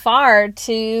role so far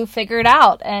to figure it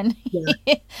out. And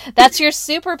that's your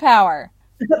superpower.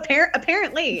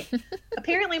 Apparently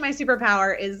my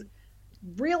superpower is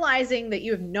realizing that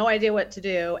you have no idea what to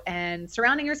do and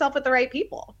surrounding yourself with the right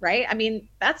people, right? I mean,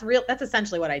 that's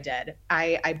essentially what I did.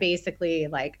 I basically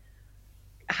like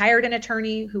hired an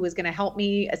attorney who was going to help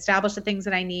me establish the things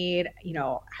that I need,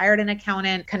 hired an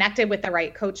accountant, connected with the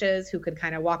right coaches who could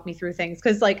kind of walk me through things.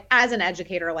 Cause like as an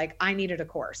educator, like I needed a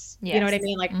course, You know what I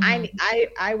mean? Like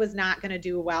I was not going to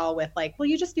do well with like, well,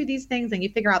 you just do these things and you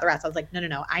figure out the rest. I was like,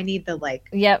 no, I need the like,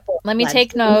 let me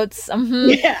take notes.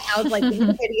 Mm-hmm. Yeah. I was like,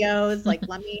 the videos, like,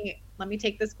 let me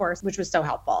take this course, which was so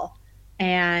helpful.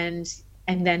 And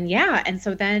then, and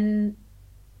so then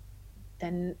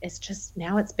it's just,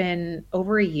 now it's been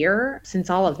over a year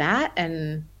since all of that.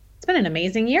 And it's been an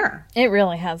amazing year. It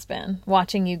really has been,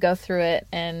 watching you go through it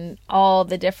and all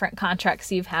the different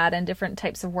contracts you've had and different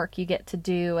types of work you get to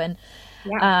do. And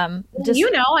Yeah.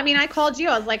 I mean, I called you.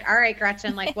 I was like, all right,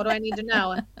 Gretchen, like, what do I need to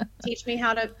know? Teach me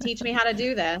how to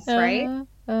do this. Right.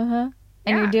 And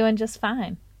you're doing just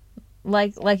fine.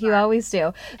 Like you always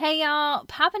do. Hey, y'all,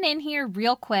 popping in here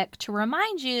real quick to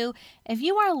remind you, if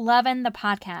you are loving the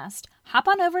podcast, hop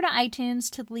on over to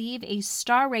iTunes to leave a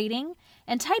star rating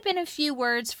and type in a few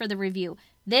words for the review.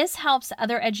 This helps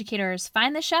other educators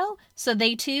find the show so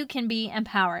they too can be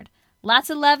empowered. Lots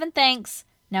of love and thanks.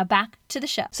 Now back to the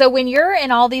show. So when you're in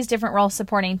all these different roles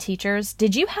supporting teachers,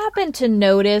 did you happen to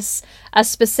notice a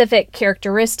specific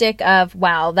characteristic of,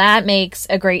 wow, that makes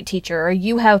a great teacher, or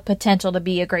you have potential to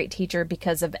be a great teacher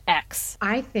because of X?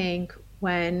 I think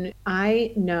when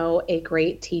I know a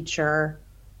great teacher,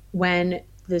 when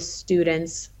the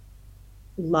students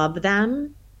love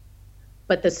them,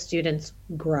 but the students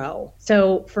grow.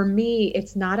 So for me,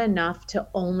 it's not enough to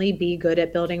only be good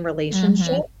at building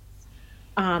relationships.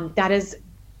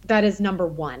 That is number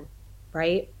one,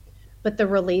 right? But the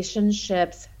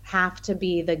relationships have to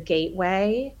be the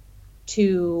gateway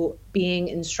to being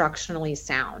instructionally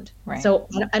sound. Right. So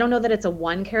I don't know that it's a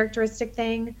one characteristic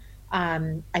thing.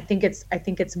 I think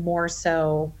it's more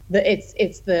so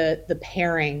it's the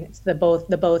pairing. It's the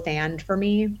both and for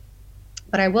me.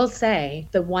 But I will say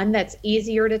the one that's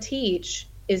easier to teach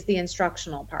is the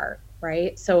instructional part.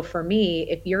 Right. So for me,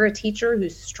 if you're a teacher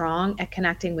who's strong at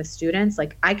connecting with students,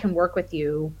 like I can work with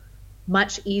you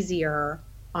much easier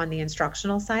on the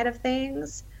instructional side of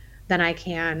things than I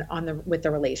can with the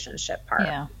relationship part.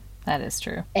 Yeah, that is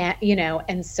true. And,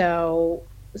 and so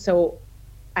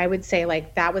I would say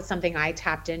like that was something I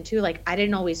tapped into. Like I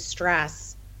didn't always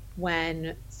stress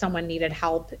when someone needed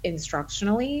help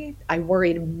instructionally. I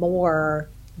worried more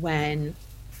when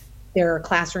their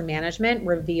classroom management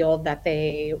revealed that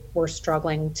they were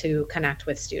struggling to connect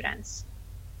with students.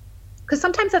 Because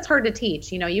sometimes that's hard to teach.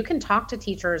 You can talk to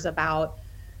teachers about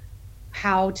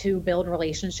how to build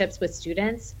relationships with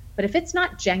students, but if it's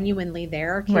not genuinely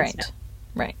there, kids know.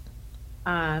 Right.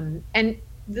 And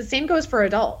the same goes for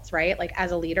adults, right? Like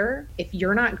as a leader, if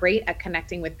you're not great at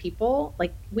connecting with people,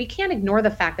 like we can't ignore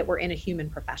the fact that we're in a human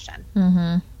profession.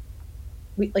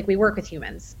 We work with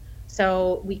humans.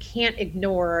 So we can't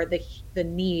ignore the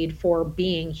need for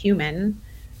being human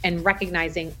and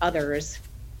recognizing others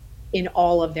in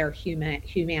all of their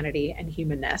humanity and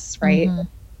humanness, right?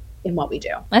 In what we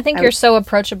do. I think you're so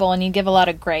approachable and you give a lot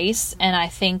of grace, and I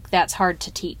think that's hard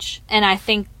to teach. And I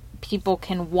think people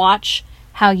can watch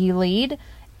how you lead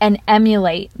and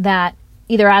emulate that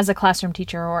either as a classroom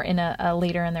teacher or in a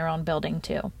leader in their own building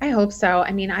too. I hope so.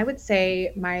 I mean, I would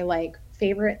say my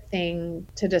favorite thing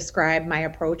to describe my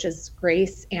approach is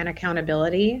grace and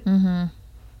accountability,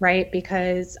 right?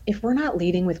 Because if we're not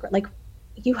leading with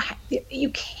you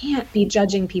can't be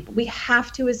judging people. We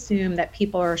have to assume that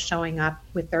people are showing up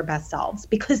with their best selves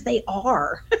because they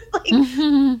are.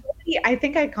 I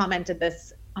think I commented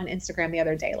this on Instagram the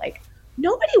other day. Like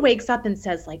nobody wakes up and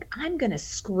says like, I'm going to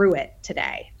screw it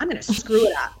today. I'm going to screw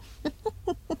it up.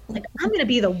 Like I'm going to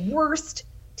be the worst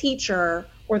teacher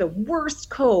or the worst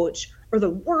coach or the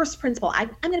worst principal. I'm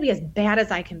going to be as bad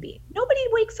as I can be. Nobody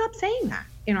wakes up saying that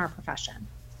in our profession.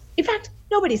 In fact,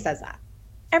 nobody says that.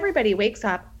 Everybody wakes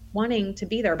up wanting to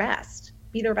be their best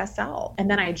self. And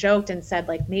then I joked and said,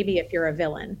 like, maybe if you're a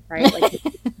villain, right? Like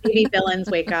maybe villains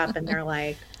wake up and they're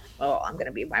like, oh, I'm going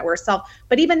to be my worst self.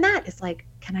 But even that is like,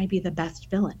 can I be the best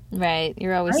villain? Right.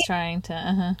 You're always trying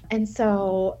to, And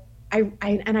so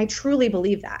I truly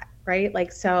believe that, right?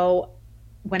 Like, so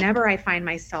whenever I find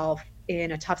myself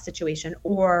in a tough situation,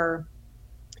 or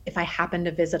if I happen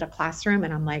to visit a classroom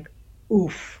and I'm like,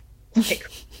 oof, like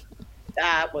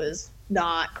that was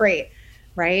not great,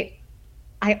 right?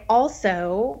 I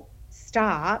also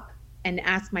stop and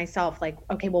ask myself like,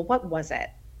 okay, well, what was it,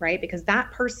 right? Because that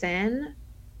person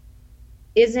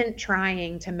isn't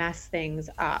trying to mess things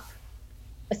up,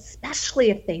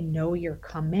 especially if they know you're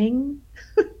coming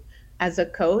as a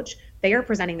coach. They are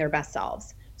presenting their best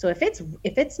selves. So if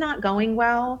it's not going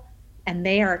well and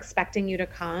they are expecting you to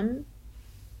come,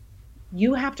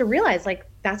 you have to realize like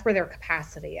that's where their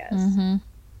capacity is.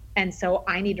 And so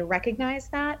I need to recognize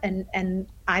that, and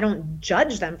I don't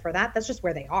judge them for that. That's just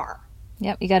where they are.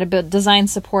 Yep, you got to build design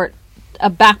support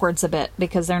backwards a bit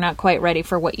because they're not quite ready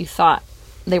for what you thought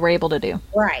they were able to do.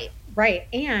 Right.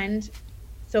 And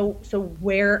so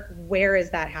where is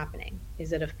that happening?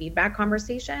 Is it a feedback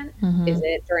conversation? Is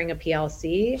it during a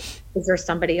PLC? Is there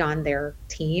somebody on their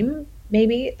team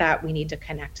maybe that we need to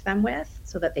connect them with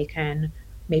so that they can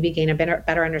maybe gain a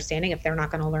better understanding if they're not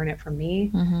going to learn it from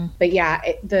me? But yeah,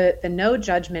 the no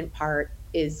judgment part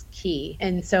is key.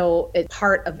 And so it's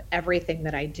part of everything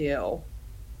that I do.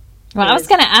 Well, I was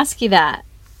going to ask you that.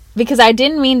 because I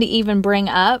didn't mean to even bring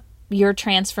up your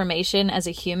transformation as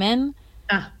a human,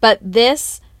 but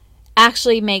this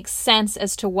actually makes sense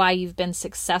as to why you've been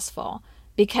successful,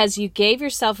 because you gave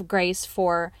yourself grace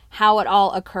for how it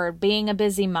all occurred, being a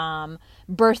busy mom,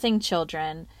 birthing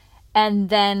children, and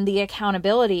then the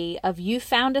accountability of you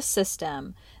found a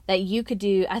system that you could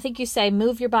do. I think you say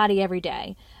move your body every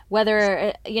day,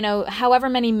 whether, however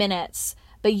many minutes,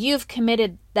 but you've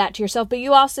committed that to yourself. But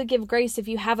you also give grace if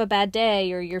you have a bad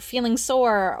day or you're feeling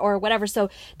sore or whatever. So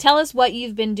tell us what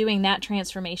you've been doing, that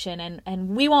transformation. And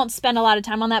we won't spend a lot of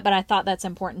time on that, but I thought that's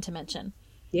important to mention.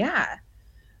 Yeah.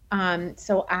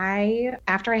 So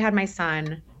after I had my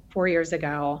son 4 years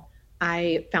ago,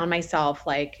 I found myself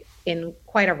like in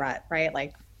quite a rut, right?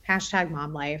 Like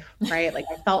 #mom life, right? Like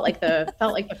I felt like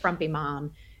the frumpy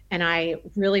mom, and I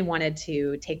really wanted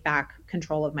to take back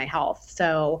control of my health.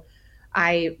 So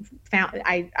I found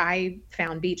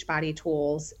Beachbody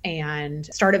tools and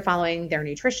started following their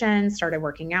nutrition, started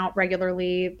working out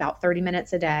regularly, about 30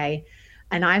 minutes a day.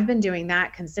 And I've been doing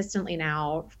that consistently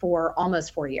now for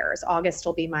almost 4 years. August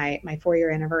will be my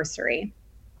 4-year anniversary.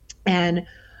 And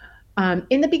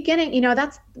in the beginning,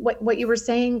 that's what you were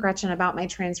saying, Gretchen, about my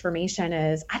transformation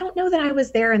is I don't know that I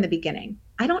was there in the beginning.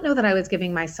 I don't know that I was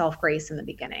giving myself grace in the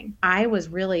beginning. I was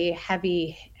really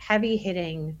heavy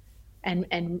hitting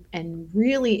and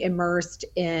really immersed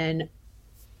in,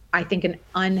 I think, an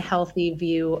unhealthy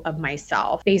view of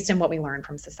myself based on what we learned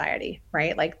from society,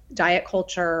 right? Like diet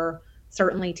culture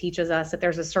certainly teaches us that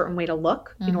there's a certain way to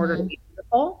look in order to be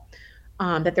beautiful,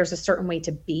 that there's a certain way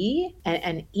to be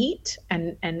and eat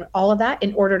and all of that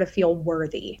in order to feel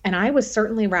worthy. And I was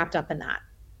certainly wrapped up in that.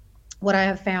 What I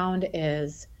have found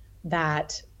is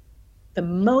that the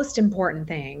most important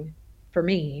thing for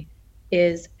me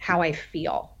is how I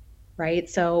feel, right?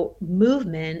 So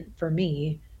movement for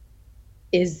me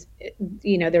is,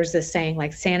 there's this saying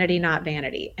like sanity, not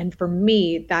vanity. And for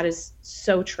me, that is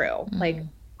so true. Like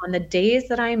on the days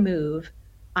that I move,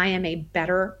 I am a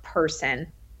better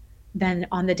person than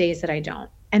on the days that I don't.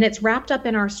 And it's wrapped up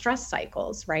in our stress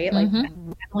cycles, right? Like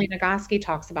Emily Nagoski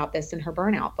talks about this in her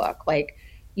burnout book. Like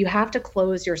you have to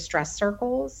close your stress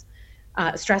cycles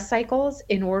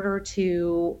in order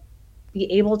to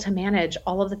be able to manage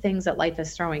all of the things that life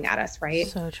is throwing at us, right?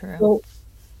 So true. So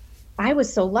I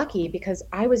was so lucky because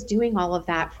I was doing all of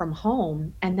that from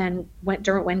home. And then when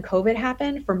COVID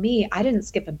happened, for me, I didn't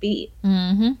skip a beat.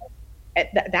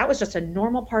 That was just a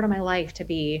normal part of my life to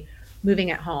be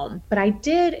moving at home. But I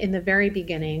did in the very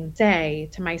beginning say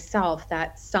to myself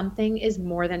that something is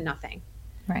more than nothing.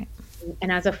 Right.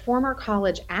 And as a former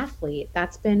college athlete,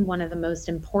 that's been one of the most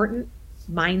important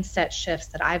mindset shifts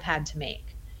that I've had to make,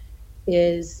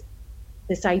 is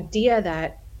this idea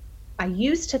that I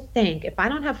used to think if I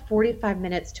don't have 45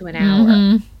 minutes to an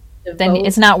hour, then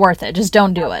it's not worth it. Just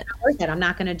don't do it. It's not worth it. I'm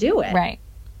not going to do it. Right.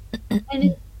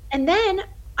 And then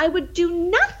I would do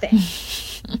nothing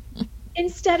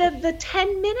instead of the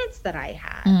 10 minutes that I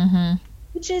had,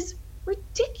 which is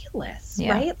ridiculous,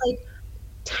 right? Like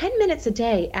 10 minutes a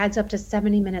day adds up to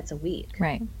 70 minutes a week.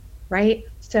 Right. Right.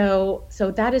 So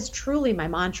that is truly my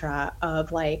mantra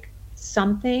of like,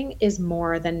 something is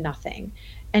more than nothing.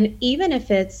 And even if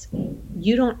it's,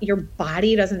 your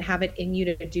body doesn't have it in you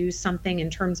to do something in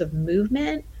terms of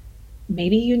movement,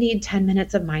 maybe you need 10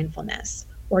 minutes of mindfulness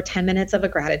or 10 minutes of a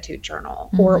gratitude journal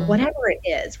or whatever it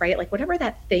is, right? Like whatever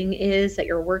that thing is that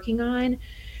you're working on,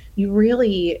 you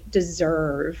really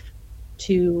deserve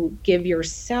to give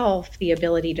yourself the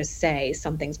ability to say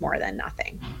something's more than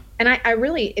nothing. And I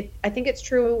think it's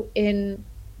true in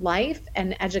life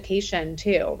and education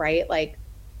too, right? Like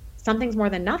something's more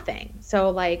than nothing. So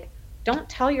like, don't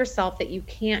tell yourself that you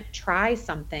can't try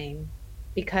something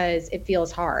because it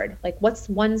feels hard. Like what's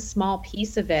one small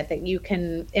piece of it that you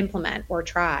can implement or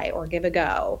try or give a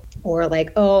go? Or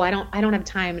like, oh, I don't have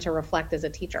time to reflect as a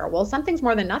teacher. Well, something's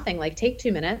more than nothing. Like take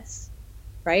 2 minutes,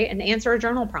 right? And answer a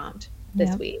journal prompt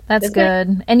this week. That's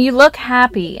good. And you look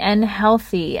happy and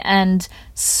healthy and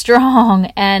strong.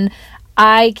 And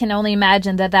I can only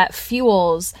imagine that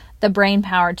fuels the brain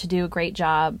power to do a great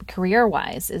job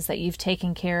career-wise, is that you've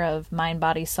taken care of mind,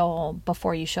 body, soul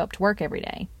before you show up to work every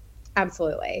day.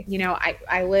 Absolutely.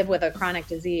 I live with a chronic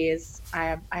disease.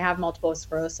 I have multiple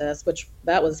sclerosis, which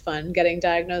that was fun getting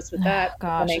diagnosed with that.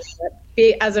 Gosh.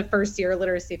 As a first-year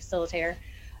literacy facilitator.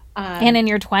 And in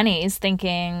your 20s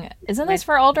thinking, isn't this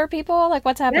for older people? Like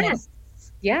what's happening? Yes.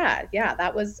 Yeah.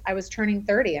 I was turning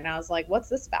 30 and I was like, what's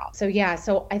this about?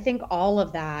 So I think all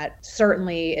of that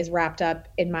certainly is wrapped up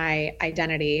in my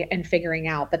identity and figuring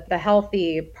out that the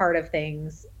healthy part of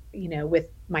things, with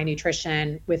my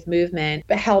nutrition, with movement,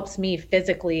 but helps me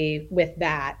physically with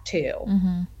that too.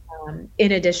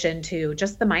 in addition to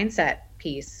just the mindset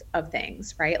piece of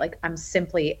things, right? Like I'm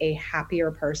simply a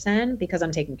happier person because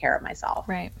I'm taking care of myself.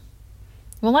 Right.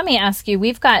 Well, let me ask you,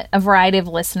 we've got a variety of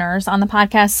listeners on the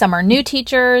podcast. Some are new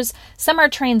teachers, some are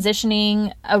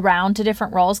transitioning around to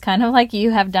different roles, kind of like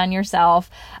you have done yourself,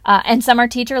 and some are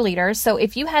teacher leaders. So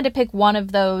if you had to pick one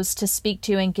of those to speak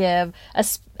to and give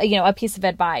a piece of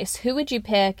advice, who would you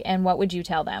pick and what would you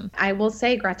tell them? I will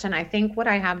say, Gretchen, I think what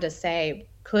I have to say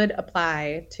could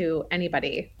apply to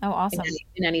anybody. Oh, awesome.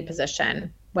 In any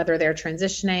position, whether they're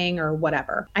transitioning or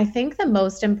whatever. I think the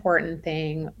most important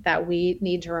thing that we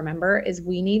need to remember is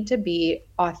we need to be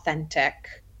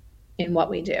authentic in what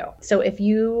we do. So if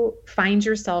you find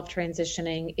yourself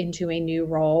transitioning into a new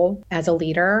role as a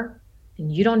leader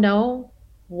and you don't know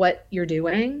what you're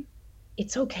doing,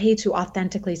 it's okay to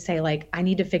authentically say, like, I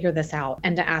need to figure this out,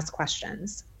 and to ask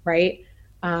questions, right?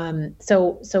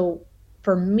 So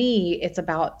for me, it's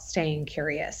about staying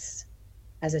curious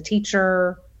as a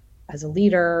teacher, as a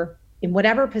leader, in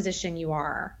whatever position you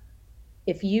are.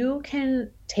 If you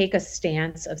can take a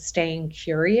stance of staying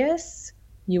curious,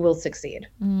 you will succeed.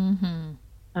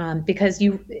 Because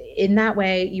in that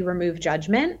way, you remove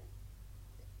judgment,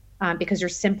 because you're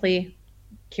simply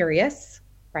curious,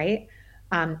 right?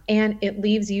 And it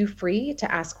leaves you free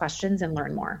to ask questions and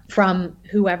learn more from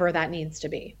whoever that needs to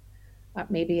be.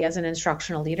 Maybe as an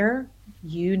instructional leader,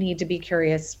 you need to be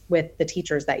curious with the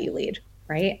teachers that you lead,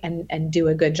 right? And do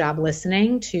a good job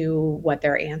listening to what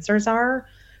their answers are,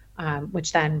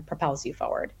 which then propels you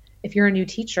forward. If you're a new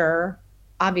teacher,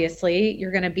 obviously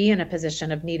you're going to be in a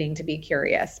position of needing to be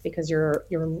curious because you're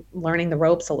learning the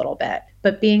ropes a little bit.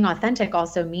 But being authentic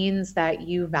also means that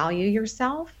you value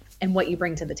yourself and what you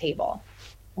bring to the table.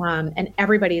 And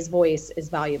everybody's voice is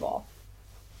valuable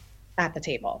at the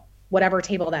table. Whatever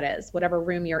table that is, whatever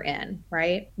room you're in,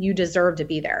 right? You deserve to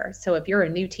be there. So if you're a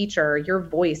new teacher, your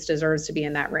voice deserves to be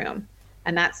in that room.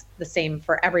 And that's the same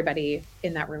for everybody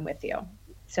in that room with you.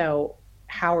 So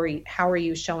how are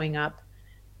you showing up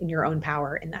in your own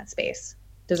power in that space?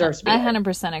 Deserves to be. I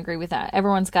 100% agree with that.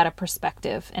 Everyone's got a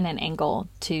perspective and an angle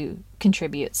to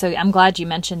contribute. So I'm glad you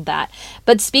mentioned that.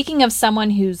 But speaking of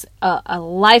someone who's a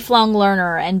lifelong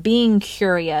learner and being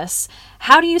curious,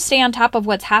 how do you stay on top of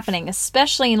what's happening,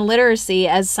 especially in literacy,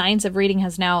 as science of reading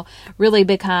has now really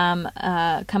come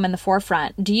in the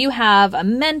forefront? Do you have a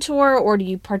mentor, or do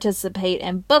you participate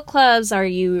in book clubs? Are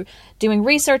you doing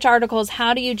research articles?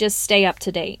 How do you just stay up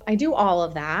to date? I do all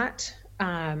of that.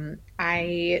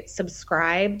 I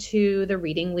subscribe to the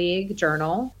Reading League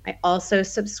Journal. I also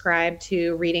subscribe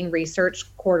to Reading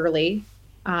Research Quarterly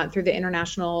through the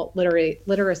International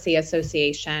Literacy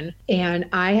Association. And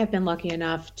I have been lucky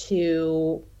enough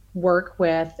to work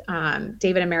with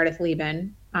David and Meredith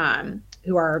Lieben,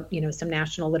 who are, some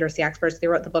national literacy experts. They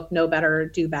wrote the book Know Better,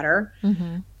 Do Better.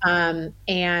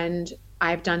 And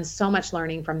I've done so much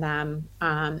learning from them.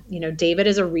 David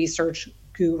is a research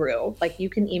guru. Like, you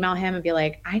can email him and be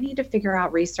like, I need to figure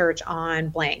out research on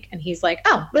blank. And he's like,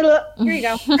 oh, here you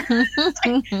go.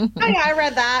 Like, oh yeah, I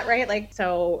read that. Right. Like,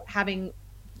 so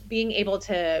being able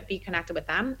to be connected with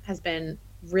them has been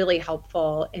really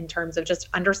helpful in terms of just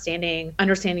understanding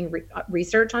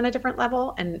research on a different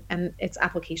level and its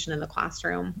application in the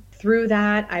classroom. Through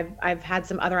that, I've had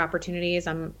some other opportunities.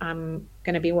 I'm going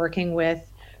to be working with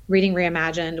Reading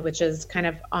Reimagined, which is kind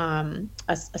of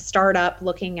a startup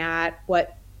looking at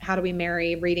how do we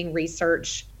marry reading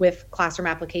research with classroom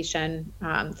application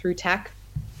through tech.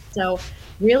 So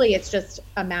really, it's just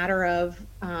a matter of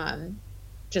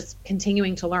just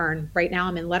continuing to learn. Right now,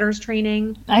 I'm in letters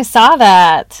training. I saw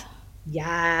that.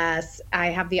 Yes, I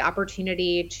have the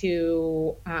opportunity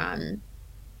to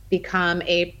become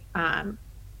a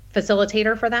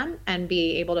facilitator for them and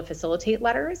be able to facilitate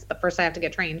letters. But first I have to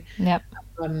get trained. Yep.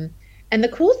 And the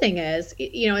cool thing is,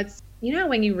 it's,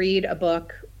 when you read a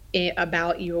book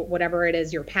about whatever it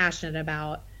is you're passionate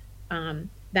about,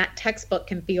 that textbook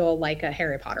can feel like a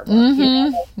Harry Potter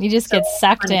book. You just get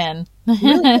sucked in.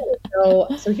 Really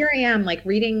cool. So here I am, like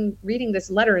reading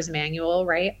this letters manual,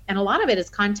 right? And a lot of it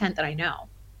is content that I know.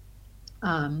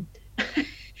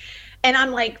 And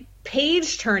I'm like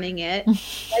page turning it,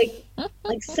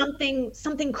 like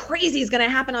something crazy is going to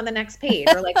happen on the next page,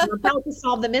 or like we're about to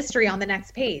solve the mystery on the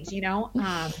next page, and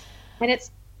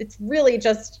it's really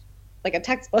just like a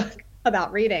textbook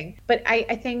about reading. But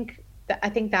I think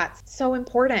that's so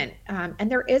important. And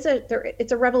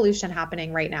it's a revolution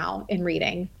happening right now in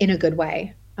reading in a good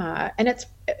way. And it's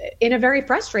in a very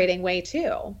frustrating way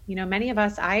too. Many of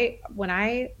us, when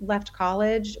I left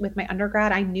college with my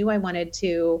undergrad, I knew I wanted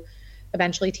to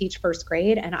eventually teach first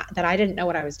grade, and that I didn't know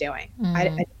what I was doing. I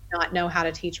did not know how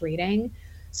to teach reading.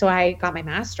 So I got my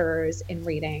master's in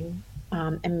reading,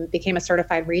 and became a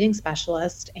certified reading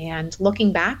specialist. And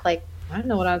looking back, like, I don't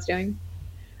know what I was doing.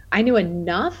 I knew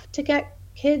enough to get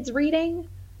kids reading,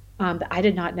 but I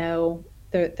did not know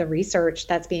the research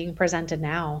that's being presented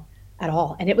now at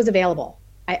all. And it was available.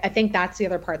 I think that's the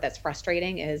other part that's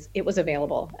frustrating, is it was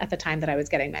available at the time that I was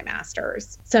getting my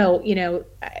master's. So,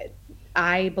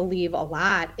 I believe a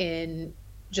lot in,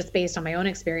 just based on my own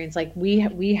experience, like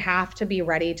we have to be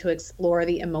ready to explore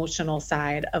the emotional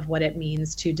side of what it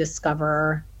means to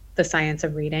discover the science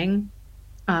of reading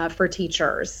for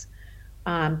teachers,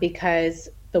 because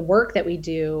the work that we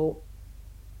do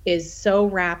is so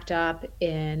wrapped up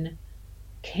in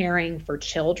caring for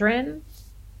children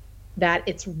that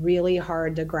it's really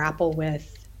hard to grapple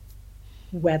with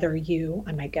whether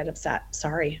I might get upset,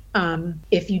 sorry,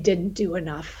 if you didn't do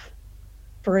enough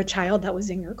for a child that was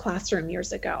in your classroom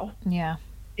years ago. Yeah.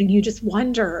 And you just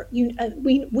wonder,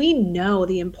 we know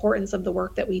the importance of the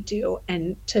work that we do,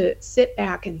 and to sit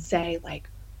back and say, like,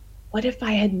 what if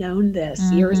I had known this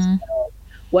years ago?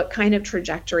 What kind of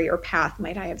trajectory or path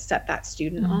might I have set that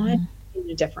student on in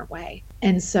a different way?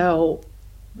 And so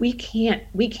we can't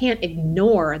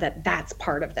ignore that that's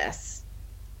part of this.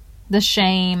 The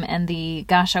shame and the,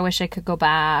 gosh, I wish I could go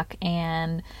back,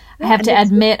 and I have to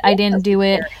admit I didn't do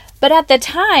it. But at the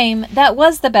time, that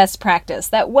was the best practice.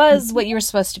 That was what you were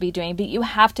supposed to be doing. But you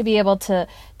have to be able to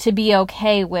be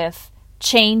okay with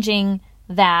changing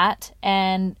that,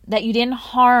 and that you didn't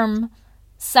harm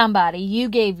somebody. You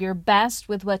gave your best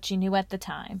with what you knew at the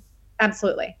time.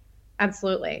 Absolutely.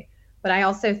 Absolutely. But I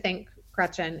also think,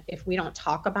 Gretchen, if we don't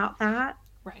talk about that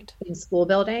in school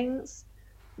buildings,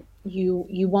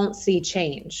 you won't see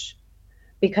change,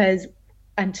 because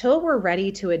until we're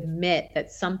ready to admit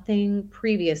that something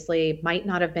previously might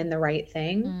not have been the right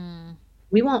thing,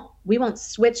 we won't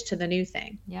switch to the new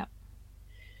thing. Yep.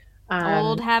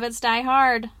 Old habits die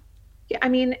hard. Yeah, I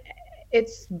mean,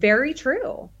 it's very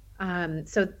true.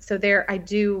 So there,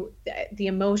 the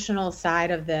emotional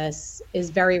side of this is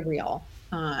very real,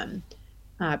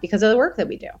 because of the work that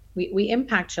we do. We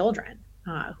impact children,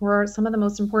 who are some of the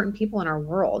most important people in our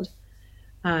world.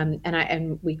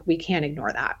 And we can't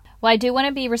ignore that. Well, I do want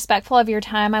to be respectful of your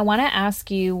time. I want to ask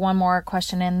you one more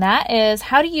question, and that is,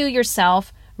 how do you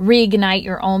yourself reignite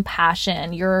your own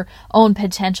passion, your own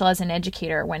potential as an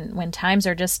educator when times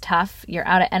are just tough, you're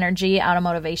out of energy, out of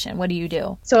motivation? What do you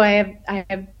do? So I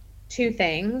have two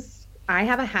things. I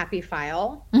have a happy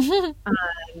file.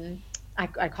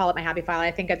 I call it my happy file. I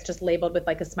think it's just labeled with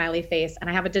like a smiley face. And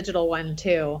I have a digital one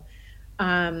too,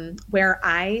 where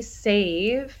I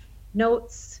save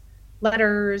notes,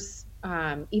 letters,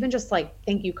 even just like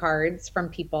thank you cards from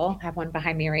people. I have one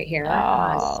behind me right here.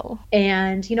 Oh.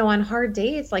 And, on hard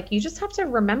days, like, you just have to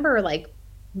remember, like,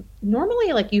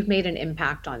 normally, like, you've made an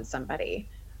impact on somebody,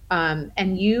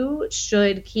 and you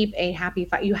should keep a happy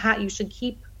file. You should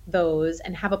keep those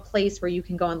and have a place where you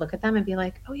can go and look at them and be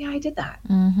like, oh yeah, I did that.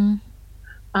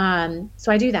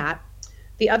 So I do that.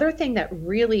 The other thing that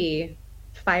really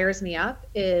fires me up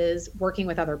is working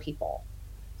with other people.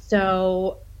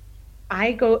 So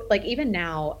I go, like, even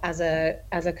now as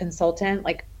a consultant,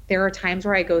 like, there are times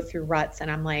where I go through ruts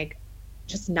and I'm like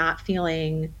just not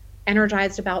feeling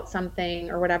energized about something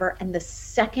or whatever. And the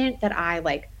second that I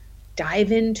like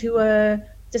dive into a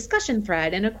discussion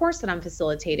thread in a course that I'm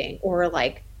facilitating, or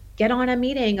like get on a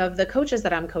meeting of the coaches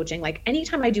that I'm coaching, like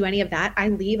anytime I do any of that, I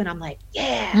leave and I'm like,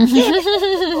 yeah, I'm like,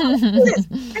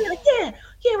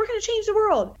 yeah, we're going to change the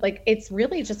world. Like, it's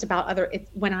really just about it's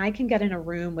when I can get in a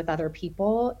room with other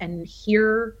people and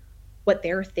hear what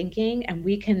they're thinking and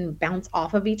we can bounce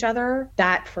off of each other.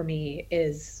 That for me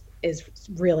is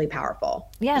really powerful.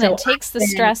 Yeah. And so it takes the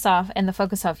stress off and the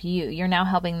focus off you. You're now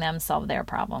helping them solve their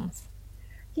problems.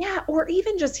 Yeah. Or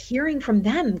even just hearing from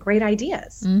them great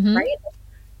ideas, right?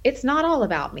 It's not all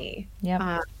about me.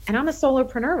 Yeah. And I'm a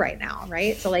solopreneur right now,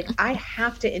 right? So like I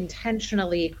have to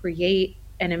intentionally create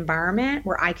an environment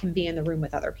where I can be in the room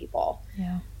with other people.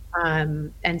 Yeah.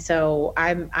 And so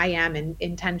I am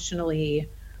intentionally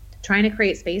trying to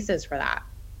create spaces for that,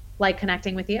 like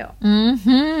connecting with you.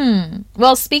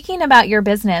 Well, speaking about your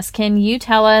business, can you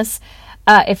tell us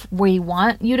if we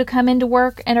want you to come into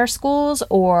work at our schools,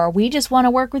 or we just want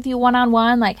to work with you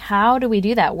one-on-one? Like, how do we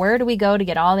do that? Where do we go to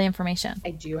get all the information?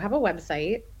 I do have a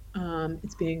website.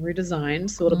 It's being redesigned,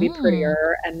 so it'll be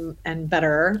prettier and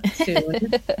better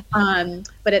soon.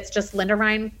 But it's just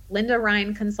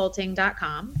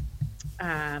lindarheinconsulting.com.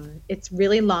 It's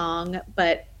really long,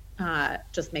 but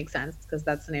just makes sense because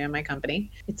that's the name of my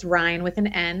company. It's Rhine with an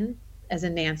N as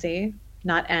in Nancy,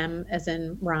 not M as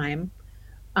in rhyme.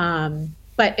 But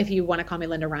But if you want to call me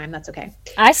Linda Rhyme, that's okay.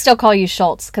 I still call you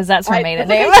Schultz because that's her maiden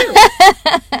name.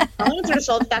 I'll answer to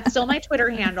Schultz. That's still my Twitter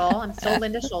handle. I'm still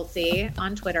Linda Schultzy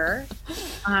on Twitter.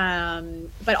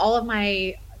 But all of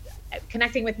my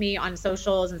connecting with me on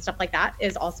socials and stuff like that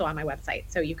is also on my website.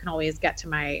 So you can always get to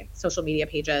my social media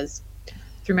pages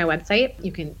through my website.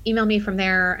 You can email me from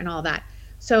there and all that.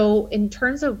 So in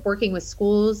terms of working with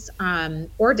schools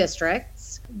or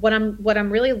districts, what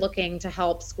I'm really looking to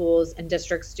help schools and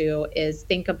districts do is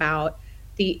think about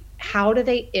how do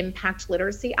they impact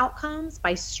literacy outcomes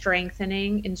by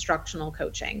strengthening instructional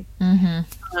coaching.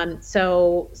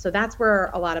 So that's where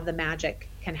a lot of the magic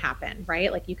can happen,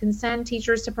 right? Like you can send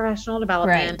teachers to professional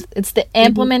development. Right. It's the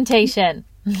implementation.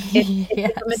 It's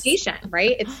implementation,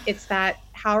 right? It's that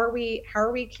how are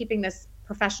we keeping this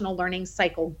professional learning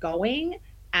cycle going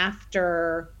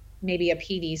after maybe a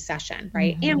PD session,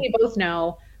 right? And we both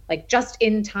know, like, just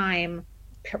in time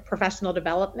professional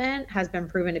development has been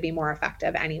proven to be more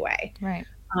effective anyway. Right.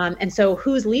 And so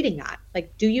who's leading that?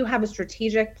 Like, do you have a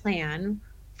strategic plan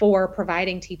for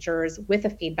providing teachers with a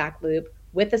feedback loop,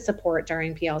 with the support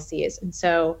during PLCs? And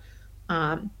so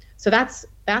that's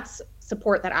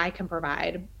support that I can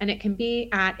provide. And it can be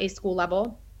at a school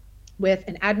level with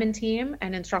an admin team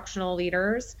and instructional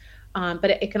leaders. But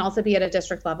it can also be at a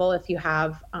district level if you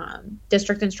have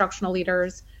district instructional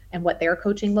leaders and what their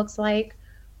coaching looks like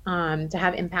to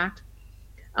have impact.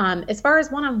 As far as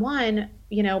one-on-one,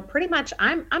 pretty much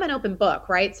I'm an open book,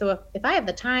 right? So if I have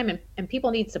the time and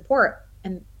people need support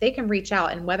and they can reach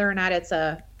out, and whether or not it's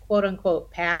a quote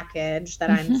unquote package that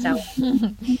I'm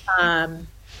selling,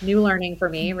 new learning for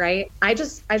me, right? I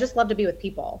just love to be with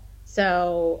people.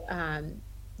 So,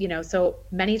 so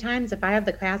many times if I have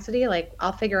the capacity, like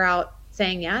I'll figure out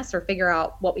saying yes or figure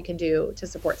out what we can do to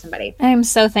support somebody. I'm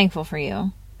so thankful for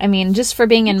you. I mean, just for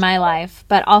being in my life,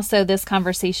 but also this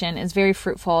conversation is very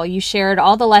fruitful. You shared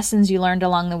all the lessons you learned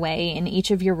along the way in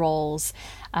each of your roles.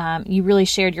 You really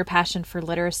shared your passion for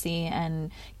literacy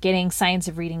and getting science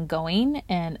of reading going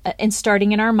and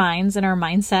starting in our minds and our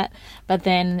mindset, but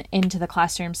then into the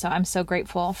classroom. So I'm so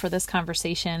grateful for this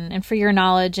conversation and for your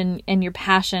knowledge and your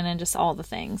passion and just all the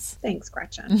things. Thanks,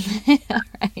 Gretchen. All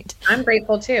right. I'm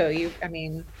grateful too.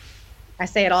 I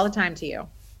say it all the time to you.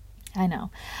 I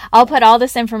know. I'll put all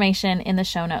this information in the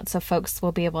show notes so folks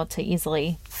will be able to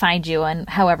easily find you and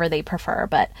however they prefer.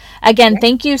 But again,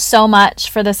 thank you so much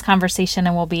for this conversation,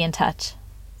 and we'll be in touch.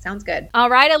 Sounds good. All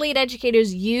right, Elite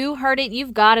Educators, you heard it.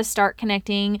 You've got to start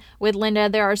connecting with Linda.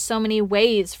 There are so many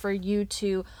ways for you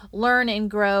to learn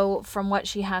and grow from what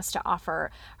she has to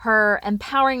offer. Her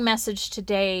empowering message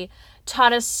today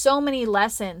taught us so many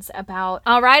lessons about,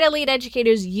 all right, Elite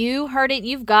Educators, you heard it.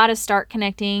 You've got to start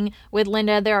connecting with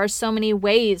Linda. There are so many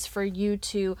ways for you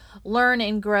to learn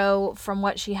and grow from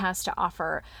what she has to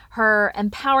offer. Her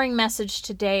empowering message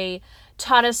today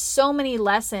taught us so many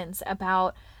lessons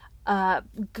about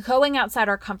going outside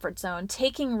our comfort zone,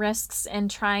 taking risks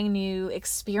and trying new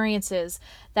experiences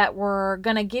that were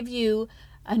going to give you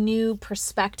a new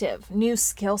perspective, new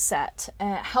skill set,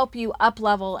 help you up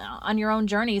level on your own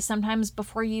journey, sometimes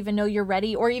before you even know you're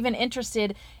ready or even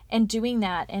interested in doing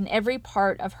that. And every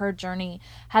part of her journey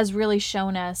has really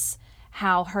shown us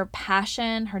how her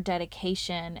passion, her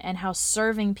dedication, and how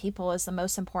serving people is the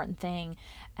most important thing.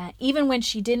 Even when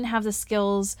she didn't have the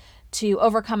skills to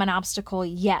overcome an obstacle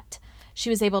yet, she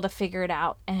was able to figure it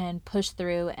out and push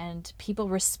through, and people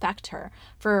respect her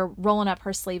for rolling up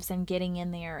her sleeves and getting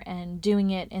in there and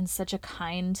doing it in such a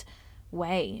kind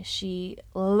way. She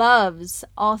loves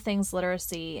all things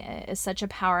literacy, is such a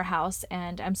powerhouse,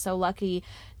 and I'm so lucky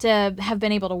to have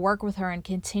been able to work with her and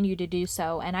continue to do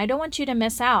so. And I don't want you to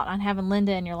miss out on having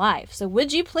Linda in your life. So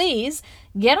would you please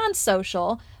get on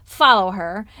social, follow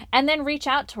her, and then reach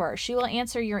out to her. She will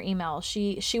answer your email.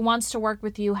 She wants to work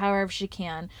with you however she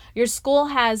can. Your school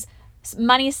has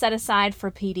money set aside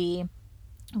for PD,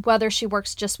 whether she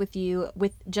works just with you,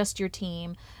 with just your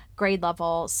team, grade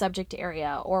level, subject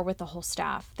area, or with the whole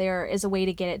staff. There is a way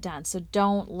to get it done. So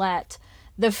don't let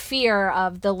the fear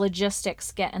of the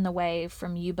logistics get in the way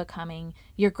from you becoming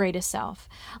your greatest self.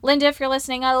 Linda, if you're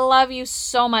listening, I love you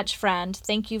so much, friend.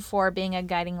 Thank you for being a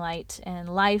guiding light in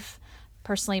life.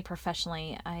 Personally,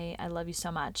 professionally, I love you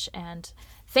so much. And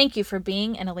thank you for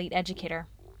being an elite educator.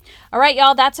 All right,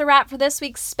 y'all, that's a wrap for this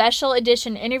week's special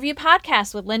edition interview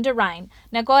podcast with Linda Rhyme.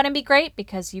 Now go out and be great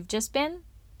because you've just been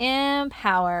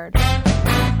empowered.